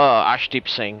gun. Ashdeep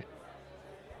Singh,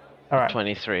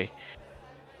 23.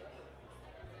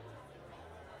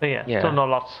 But still not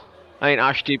lots. I mean,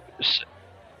 Ashdeep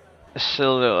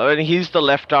still. I mean, he's the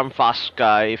left-arm fast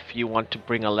guy. If you want to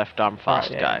bring a left-arm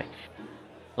fast guy.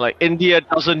 Like, India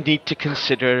doesn't need to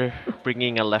consider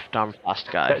bringing a left-arm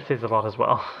fast guy. That says a lot as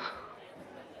well.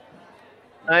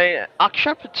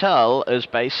 Akshar Patel is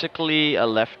basically a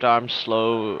left-arm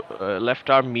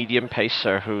medium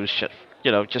pacer who's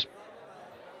just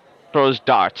throws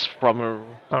darts from a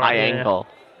high angle.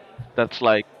 That's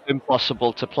like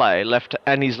impossible to play.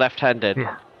 And he's left-handed.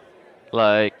 Yeah.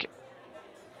 Like,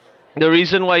 the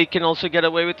reason why he can also get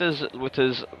away with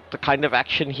the kind of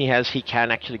action he has, he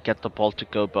can actually get the ball to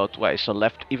go both ways. So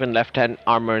even left-hand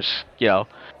armors, he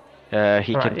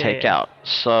can take out.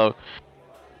 So,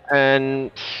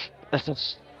 and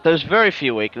there's very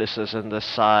few weaknesses in this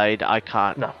side. I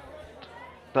can't. No.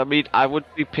 I mean, I would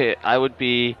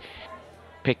be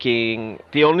picking.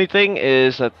 The only thing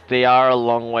is that they are a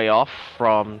long way off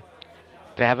from.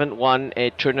 They haven't won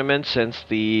a tournament since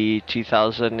the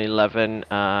 2011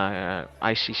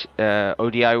 ICC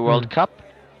ODI World Cup.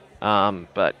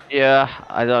 But yeah,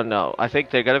 I don't know. I think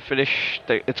they're gonna finish.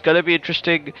 It's gonna be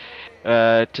interesting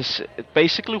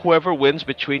basically whoever wins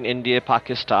between India and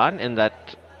Pakistan in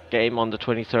that game on the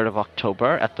 23rd of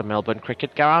October at the Melbourne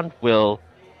Cricket Ground will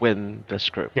win this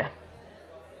group. Yeah.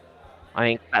 I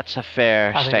think that's a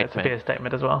fair statement. I think that's a fair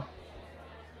statement as well.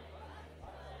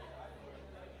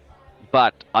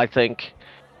 But I think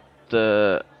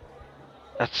that's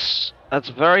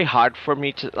very hard for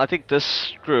me to. I think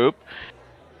this group,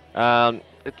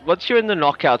 once you're in the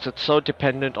knockouts, it's so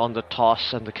dependent on the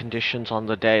toss and the conditions on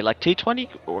the day. Like T20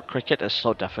 cricket is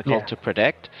so difficult to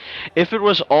predict. If it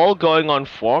was all going on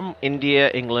form,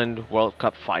 India-England World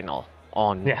Cup final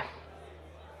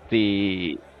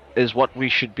is what we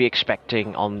should be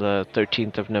expecting on the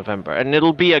 13th of November. And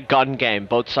it'll be a gun game.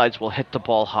 Both sides will hit the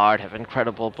ball hard, have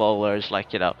incredible bowlers,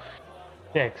 Yeah,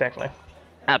 exactly.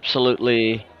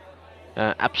 Absolutely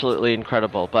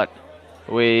incredible. But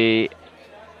we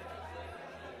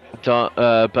don't,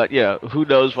 who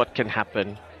knows what can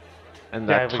happen in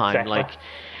that time. Exactly. Like,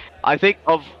 I think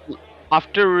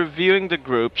after reviewing the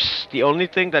groups, the only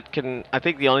team that can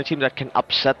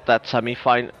upset that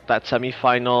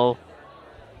semi-final,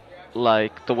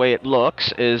 like the way it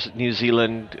looks, is New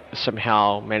Zealand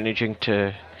somehow managing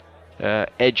to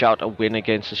edge out a win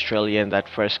against Australia in that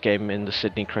first game in the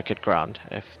Sydney Cricket Ground.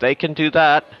 If they can do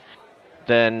that,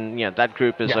 then that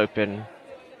group is open.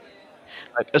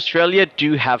 Like, Australia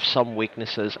do have some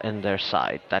weaknesses in their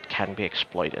side that can be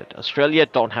exploited. Australia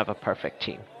don't have a perfect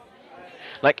team.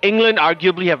 Like, England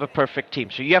arguably have a perfect team,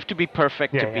 so you have to be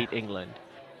perfect to beat England.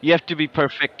 You have to be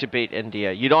perfect to beat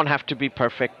India. You don't have to be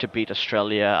perfect to beat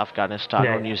Australia, Afghanistan,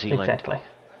 or New Zealand. Exactly.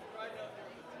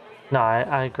 No,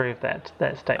 I agree with that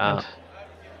statement.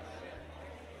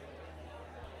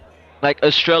 Like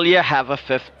Australia have a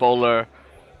fifth bowler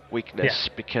weakness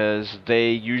because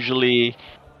they usually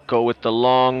go with the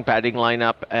long batting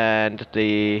lineup and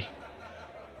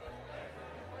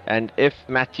if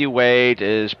Matthew Wade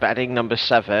is batting number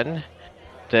 7,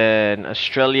 then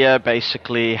Australia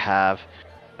basically have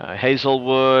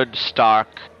Hazelwood, Stark,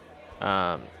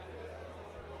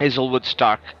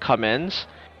 Cummins,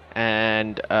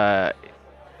 and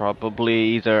probably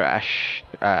either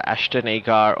Ashton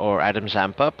Agar or Adam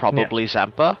Zampa, probably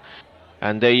Zampa.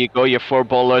 And there you go, your 4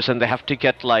 bowlers, and they have to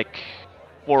get like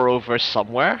 4 overs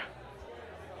somewhere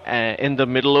in the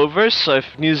middle overs. So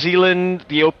if New Zealand,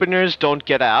 the openers, don't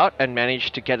get out and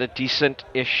manage to get a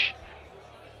decent-ish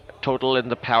total in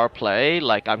the power play,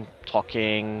 like I'm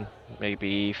talking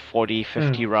maybe 40,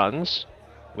 50 runs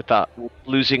without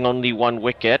losing only 1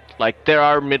 wicket, like there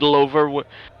are middle overs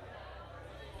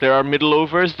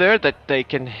there that they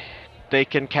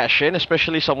can cash in,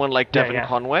 especially someone like Devon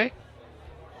Conway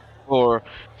or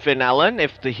Finn Allen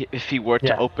if he were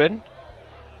to open.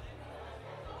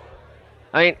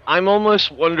 I'm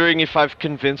almost wondering if I've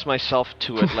convinced myself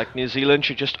to it. Like New Zealand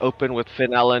should just open with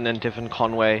Finn Allen and Devon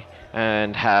Conway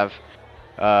and have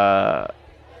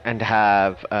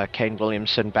Kane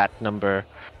Williamson bat number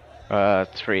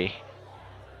 3.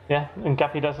 Yeah, and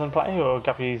Guppy doesn't play, or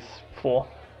Guppy's 4.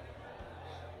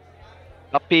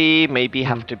 Guppy maybe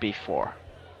have to be 4.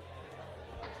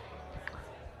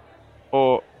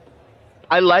 Or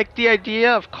I like the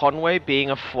idea of Conway being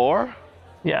a 4.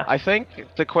 Yeah. I think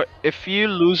if you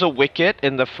lose a wicket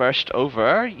in the first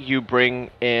over, you bring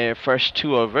in first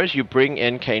 2 overs, you bring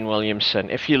in Kane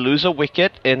Williamson. If you lose a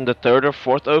wicket in the 3rd or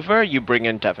 4th over, you bring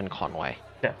in Devon Conway.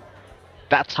 Yeah.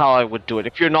 That's how I would do it.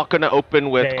 If you're not going to open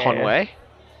with Conway,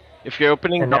 if you're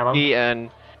opening Guppy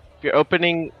and if you're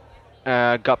opening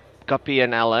Guppy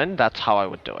and Allen, that's how I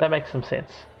would do it. That makes some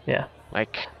sense. Yeah.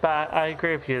 But I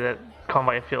agree with you that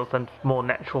Conway feels the more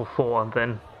natural 4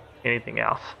 than anything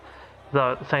else.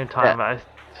 Though at the same time,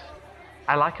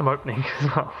 I like him opening as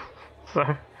well.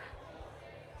 So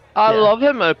I love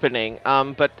him opening.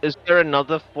 But is there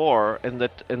another 4 in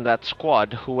that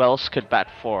squad? Who else could bat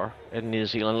 4 in New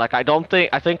Zealand? Like I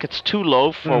think it's too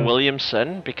low for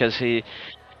Williamson because he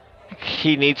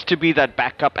needs to be that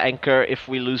backup anchor if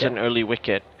we lose an early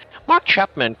wicket. Mark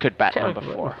Chapman could bat number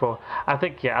 4. I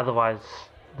think otherwise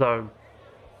though,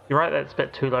 you're right. That's a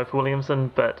bit too low for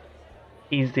Williamson, but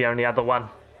he's the only other one.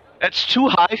 It's too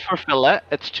high for Phillips.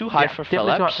 It's too high for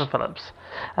Phillips. Definitely too high for Phillips.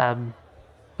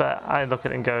 But I look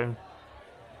at it and go,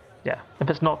 if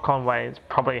it's not Conway, it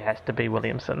probably has to be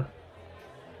Williamson.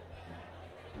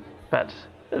 But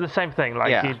the same thing,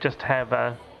 like you just have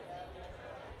a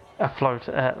float,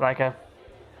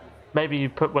 maybe you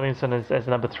put Williamson as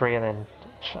number 3, and then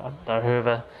I don't know,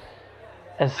 whoever.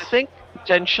 I think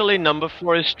potentially number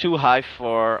 4 is too high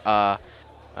for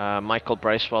Michael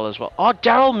Bracewell as well. Oh,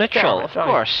 Daryl Mitchell, of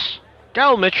course.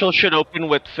 Daryl Mitchell should open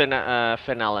with Finn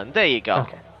Allen. There you go.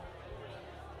 Okay.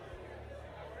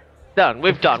 Done.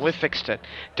 We've fixed it.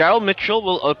 Daryl Mitchell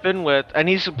will open with, and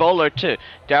he's a bowler too.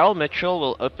 Daryl Mitchell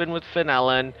will open with Finn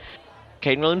Allen,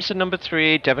 Kane Williamson number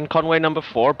 3, Devon Conway number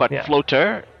 4, but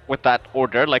floater with that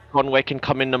order. Like Conway can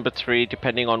come in number 3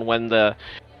 depending on when the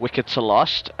wickets are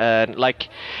lost, and like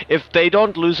if they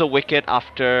don't lose a wicket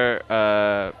after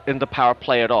in the power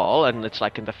play at all, and it's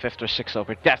like in the 5th or 6th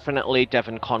over, definitely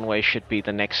Devon Conway should be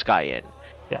the next guy in.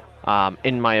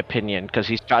 In my opinion, because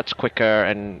he starts quicker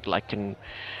and like can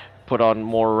put on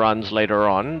more runs later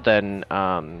on than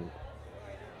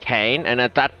Kane, and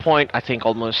at that point I think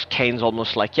Kane's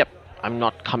almost like, yep, I'm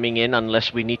not coming in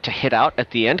unless we need to hit out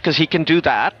at the end, because he can do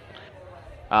that.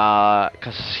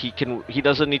 Because he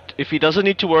doesn't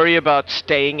need to worry about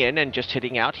staying in and just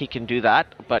hitting out. He can do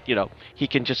that, but he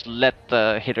can just let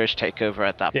the hitters take over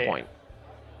at that point.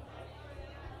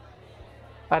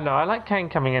 I know. I like Kane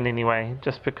coming in anyway,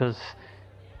 just because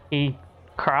he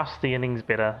crafts the innings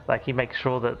better. Like he makes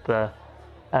sure that the.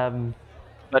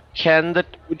 But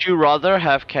would you rather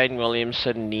have Kane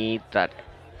Williamson need that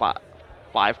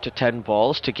 5 to 10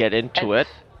 balls to get into it?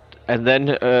 And then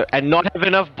and not have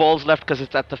enough balls left because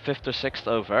it's at the 5th or 6th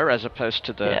over, as opposed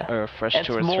to the first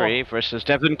 2 or 3 versus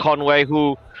Devon Conway,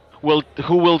 who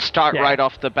will start right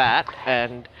off the bat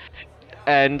and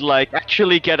like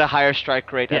actually get a higher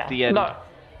strike rate at the end.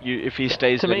 If he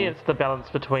stays. To me, it's the balance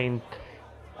between.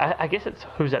 I guess it's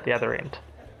who's at the other end,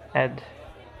 and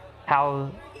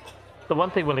how. The one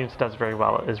thing Williams does very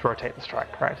well is rotate the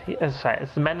strike. Right, as I say,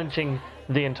 it's managing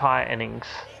the entire innings.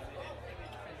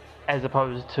 as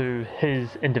opposed to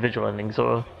his individual innings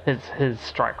or his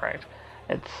strike rate.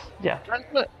 It's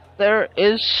There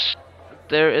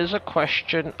is a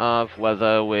question of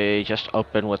whether we just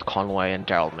open with Conway and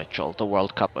Daryl Mitchell, the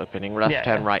World Cup opening, left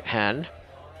hand, right hand,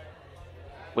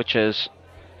 which is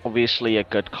obviously a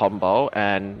good combo,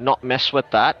 and not mess with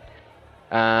that.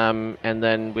 And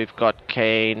then we've got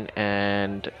Kane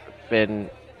and Finn.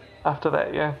 After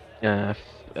that,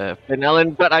 Finn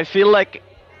Allen. But I feel like,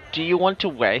 do you want to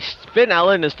waste? Finn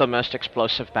Allen is the most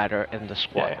explosive batter in the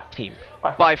squad team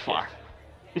by far. Yes.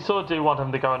 You sort of do want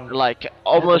him to go and like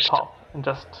almost hit the top and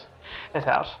just hit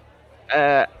out.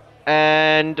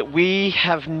 And we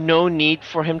have no need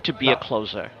for him to be a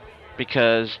closer,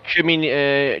 because Jimmy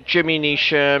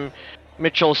Neesham,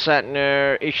 Mitchell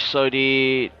Santner, Ish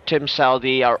Sodhi, Tim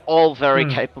Southee are all very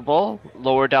capable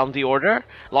lower down the order.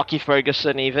 Lockie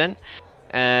Ferguson even.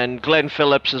 And Glenn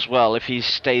Phillips as well, if he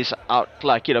stays out,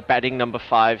 batting number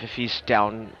 5, if he's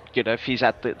down, if he's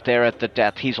there at the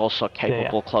death, he's also a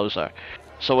capable closer.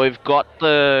 So we've got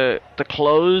the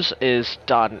close is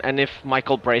done, and if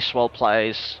Michael Bracewell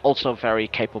plays, also very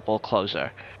capable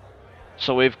closer.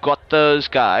 So we've got those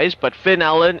guys, but Finn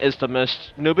Allen is the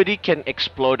most. Nobody can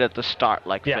explode at the start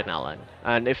like Finn Allen.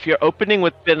 And if you're opening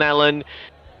with Finn Allen,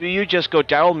 you just go.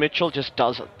 Daryl Mitchell just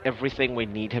does everything we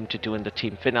need him to do in the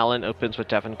team. Finn Allen opens with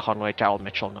Devon Conway, Daryl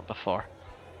Mitchell number 4,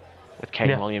 with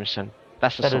Kane Williamson.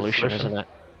 That's the solution, isn't it?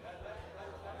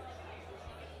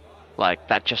 Like,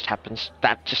 that just happens.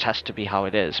 That just has to be how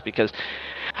it is, because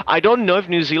I don't know if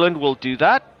New Zealand will do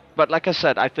that, but like I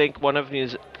said, I think one of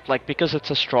because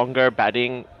it's a stronger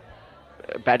batting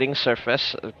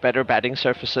surface, better batting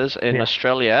surfaces in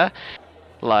Australia,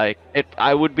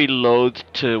 I would be loath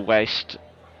to waste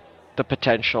the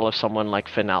potential of someone like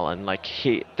Finn Allen. Like,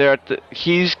 he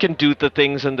can do the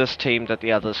things in this team that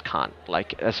the others can't,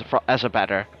 like as a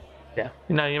batter. Yeah,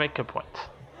 you make good points.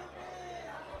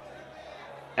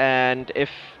 And if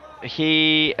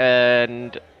he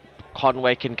and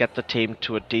Conway can get the team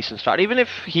to a decent start, even if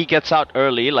he gets out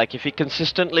early, like if he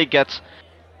consistently gets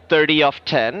 30 off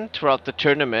 10 throughout the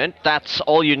tournament, that's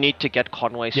all you need to get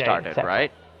Conway started,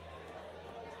 right?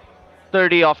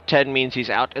 30 off 10 means he's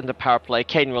out in the power play.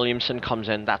 Kane Williamson comes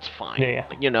in, that's fine.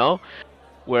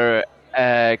 Where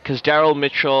because Daryl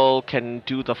Mitchell can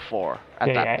do the 4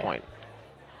 at that point.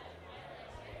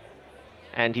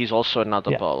 And he's also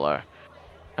another bowler.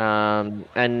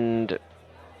 And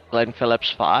Glenn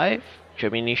Phillips 5,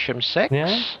 Jimmy Neesham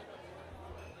 6.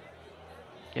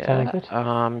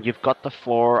 You've got the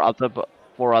four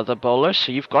other bowlers,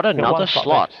 so you've got another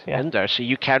slot in there. So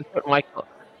you can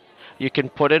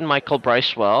put in Michael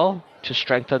Bracewell to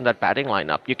strengthen that batting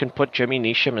lineup. You can put Jimmy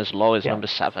Neesham as low as number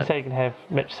 7. So you can have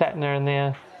Mitch Santner in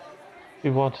there if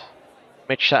you want.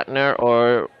 Mitch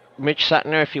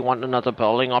Santner if you want another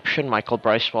bowling option, Michael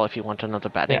Bracewell if you want another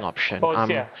batting option.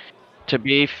 To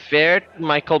be fair to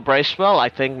Michael Bracewell, I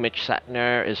think Mitch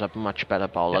Santner is a much better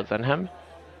bowler than him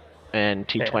in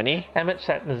T20. And Mitch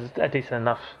Santner is a decent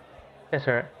enough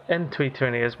hitter in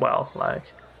T20 as well. Like,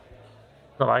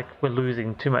 not like we're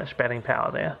losing too much batting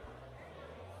power there.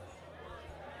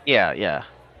 Yeah.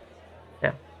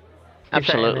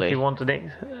 Absolutely. If you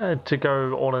wanted to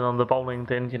go all in on the bowling,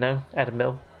 then, Adam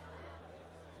Mill.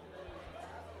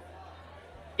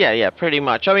 Yeah, pretty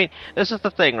much. I mean, this is the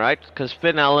thing, right? Because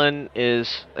Finn Allen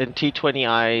is, in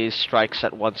T20I, strikes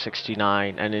at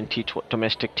 169, and in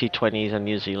domestic T20s and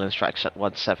New Zealand strikes at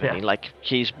 170. Yeah. Like,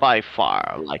 he's by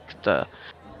far, the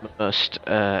most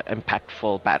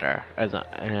impactful batter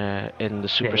in the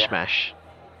Super Smash.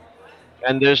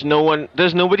 And there's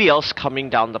nobody else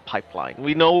coming down the pipeline.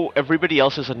 We know everybody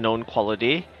else is a known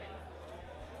quality,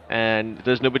 and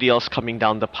there's nobody else coming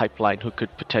down the pipeline who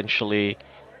could potentially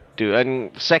do.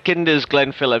 And second is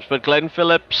Glenn Phillips, but Glenn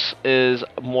Phillips is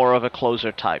more of a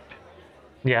closer type.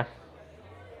 Yeah.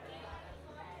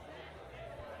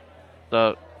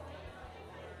 So,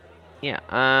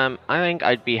 I think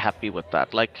I'd be happy with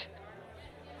that. Like,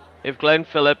 if Glenn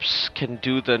Phillips can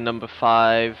do the number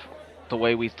 5 the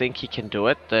way we think he can do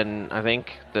it, then I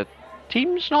think the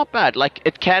team's not bad. Like,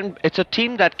 it's a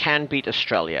team that can beat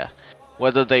Australia.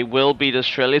 Whether they will beat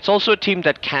Australia, it's also a team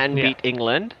that can beat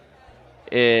England.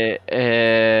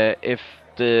 If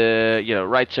the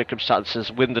right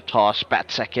circumstances, win the toss, bat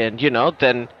second,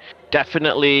 then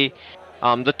definitely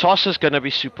the toss is going to be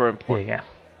super important.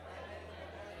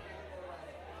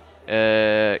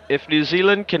 If New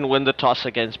Zealand can win the toss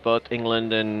against both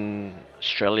England and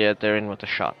Australia, they're in with a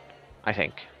shot, I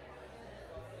think.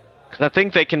 Because I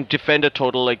think they can defend a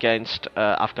total against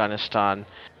Afghanistan,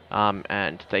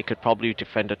 and they could probably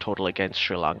defend a total against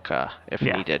Sri Lanka if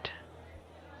needed.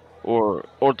 or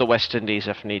the West Indies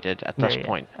if needed at this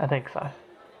point. I think so.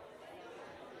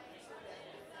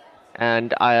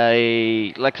 And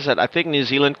like I said, I think New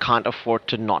Zealand can't afford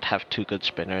to not have two good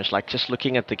spinners. Like, just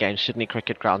looking at the game, Sydney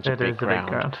Cricket Ground's a big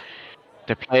ground.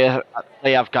 They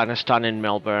play Afghanistan in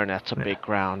Melbourne, that's a big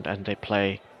ground, and they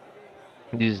play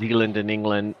New Zealand and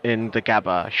England in the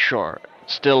Gabba, sure,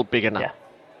 still big enough. Yeah.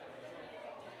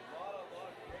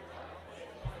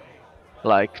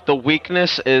 Like, the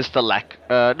weakness is the lack.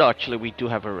 No, actually, we do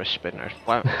have a wrist spinner.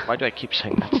 Why do I keep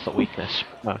saying that's the weakness?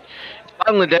 No.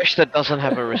 Bangladesh that doesn't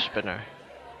have a wrist spinner.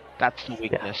 That's the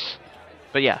weakness. Yeah.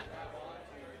 But yeah.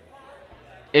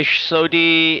 Ish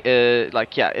Sodhi,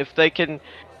 if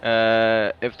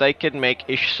they can make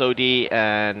Ish Sodhi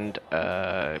and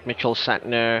Mitchell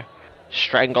Santner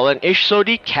strangle, and Ish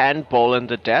Sodhi can bowl in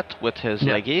the death with his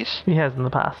leggies. He has in the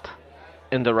past.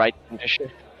 In the right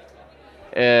condition.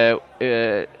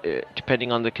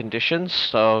 Depending on the conditions,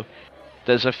 so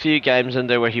there's a few games in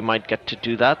there where he might get to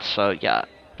do that, so yeah,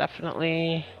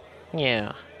 definitely,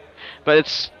 yeah. But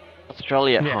it's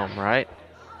Australia at home, right?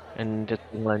 And it's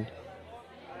England.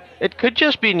 It could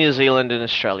just be New Zealand and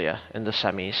Australia in the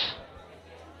semis.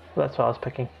 That's what I was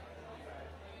picking.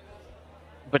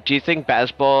 But do you think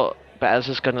Baz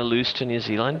is going to lose to New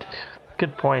Zealand?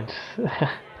 Good point.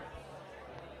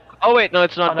 Oh wait, no,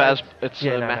 it's not Baz. It's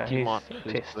Matthew Mott.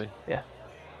 Yeah.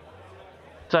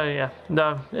 So yeah,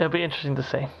 no, it'll be interesting to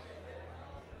see.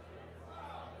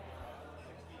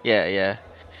 Yeah.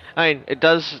 I mean, it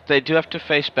does. They do have to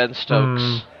face Ben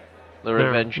Stokes, the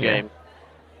revenge game.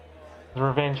 The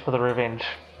revenge for the revenge.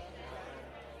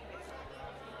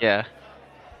 Yeah.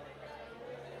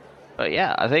 But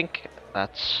yeah, I think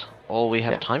that's all we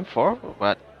have time for.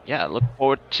 But yeah, look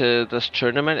forward to this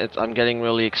tournament. I'm getting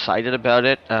really excited about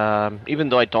it. Even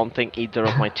though I don't think either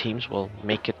of my teams will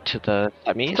make it to the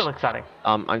semis. Still exciting.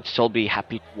 I'd still be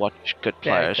happy to watch good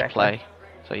players play.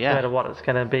 So yeah. No matter what, it's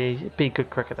going to be good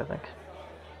cricket, I think.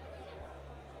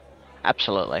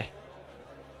 Absolutely.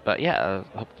 But yeah,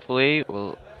 hopefully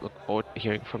we'll look forward to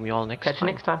hearing from you all next time. Catch you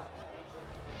next time.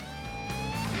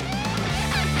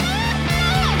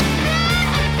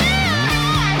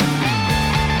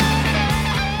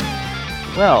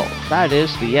 Well, that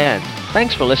is the end.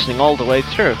 Thanks for listening all the way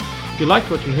through. If you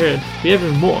liked what you heard, we have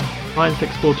even more. Find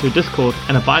 642 Discord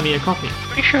and a Buy Me a Coffee.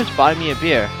 Pretty sure it's Buy Me a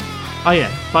Beer. Oh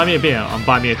yeah, buy me a beer on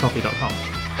buymeacoffee.com.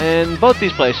 In both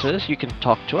these places, you can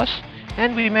talk to us,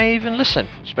 and we may even listen,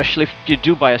 especially if you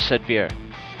do buy a said beer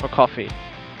or coffee.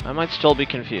 I might still be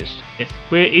confused. Yes,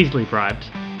 we're easily bribed.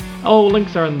 All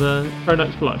links are in the show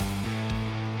notes below.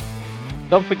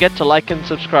 Don't forget to like and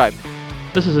subscribe.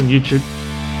 This is on YouTube.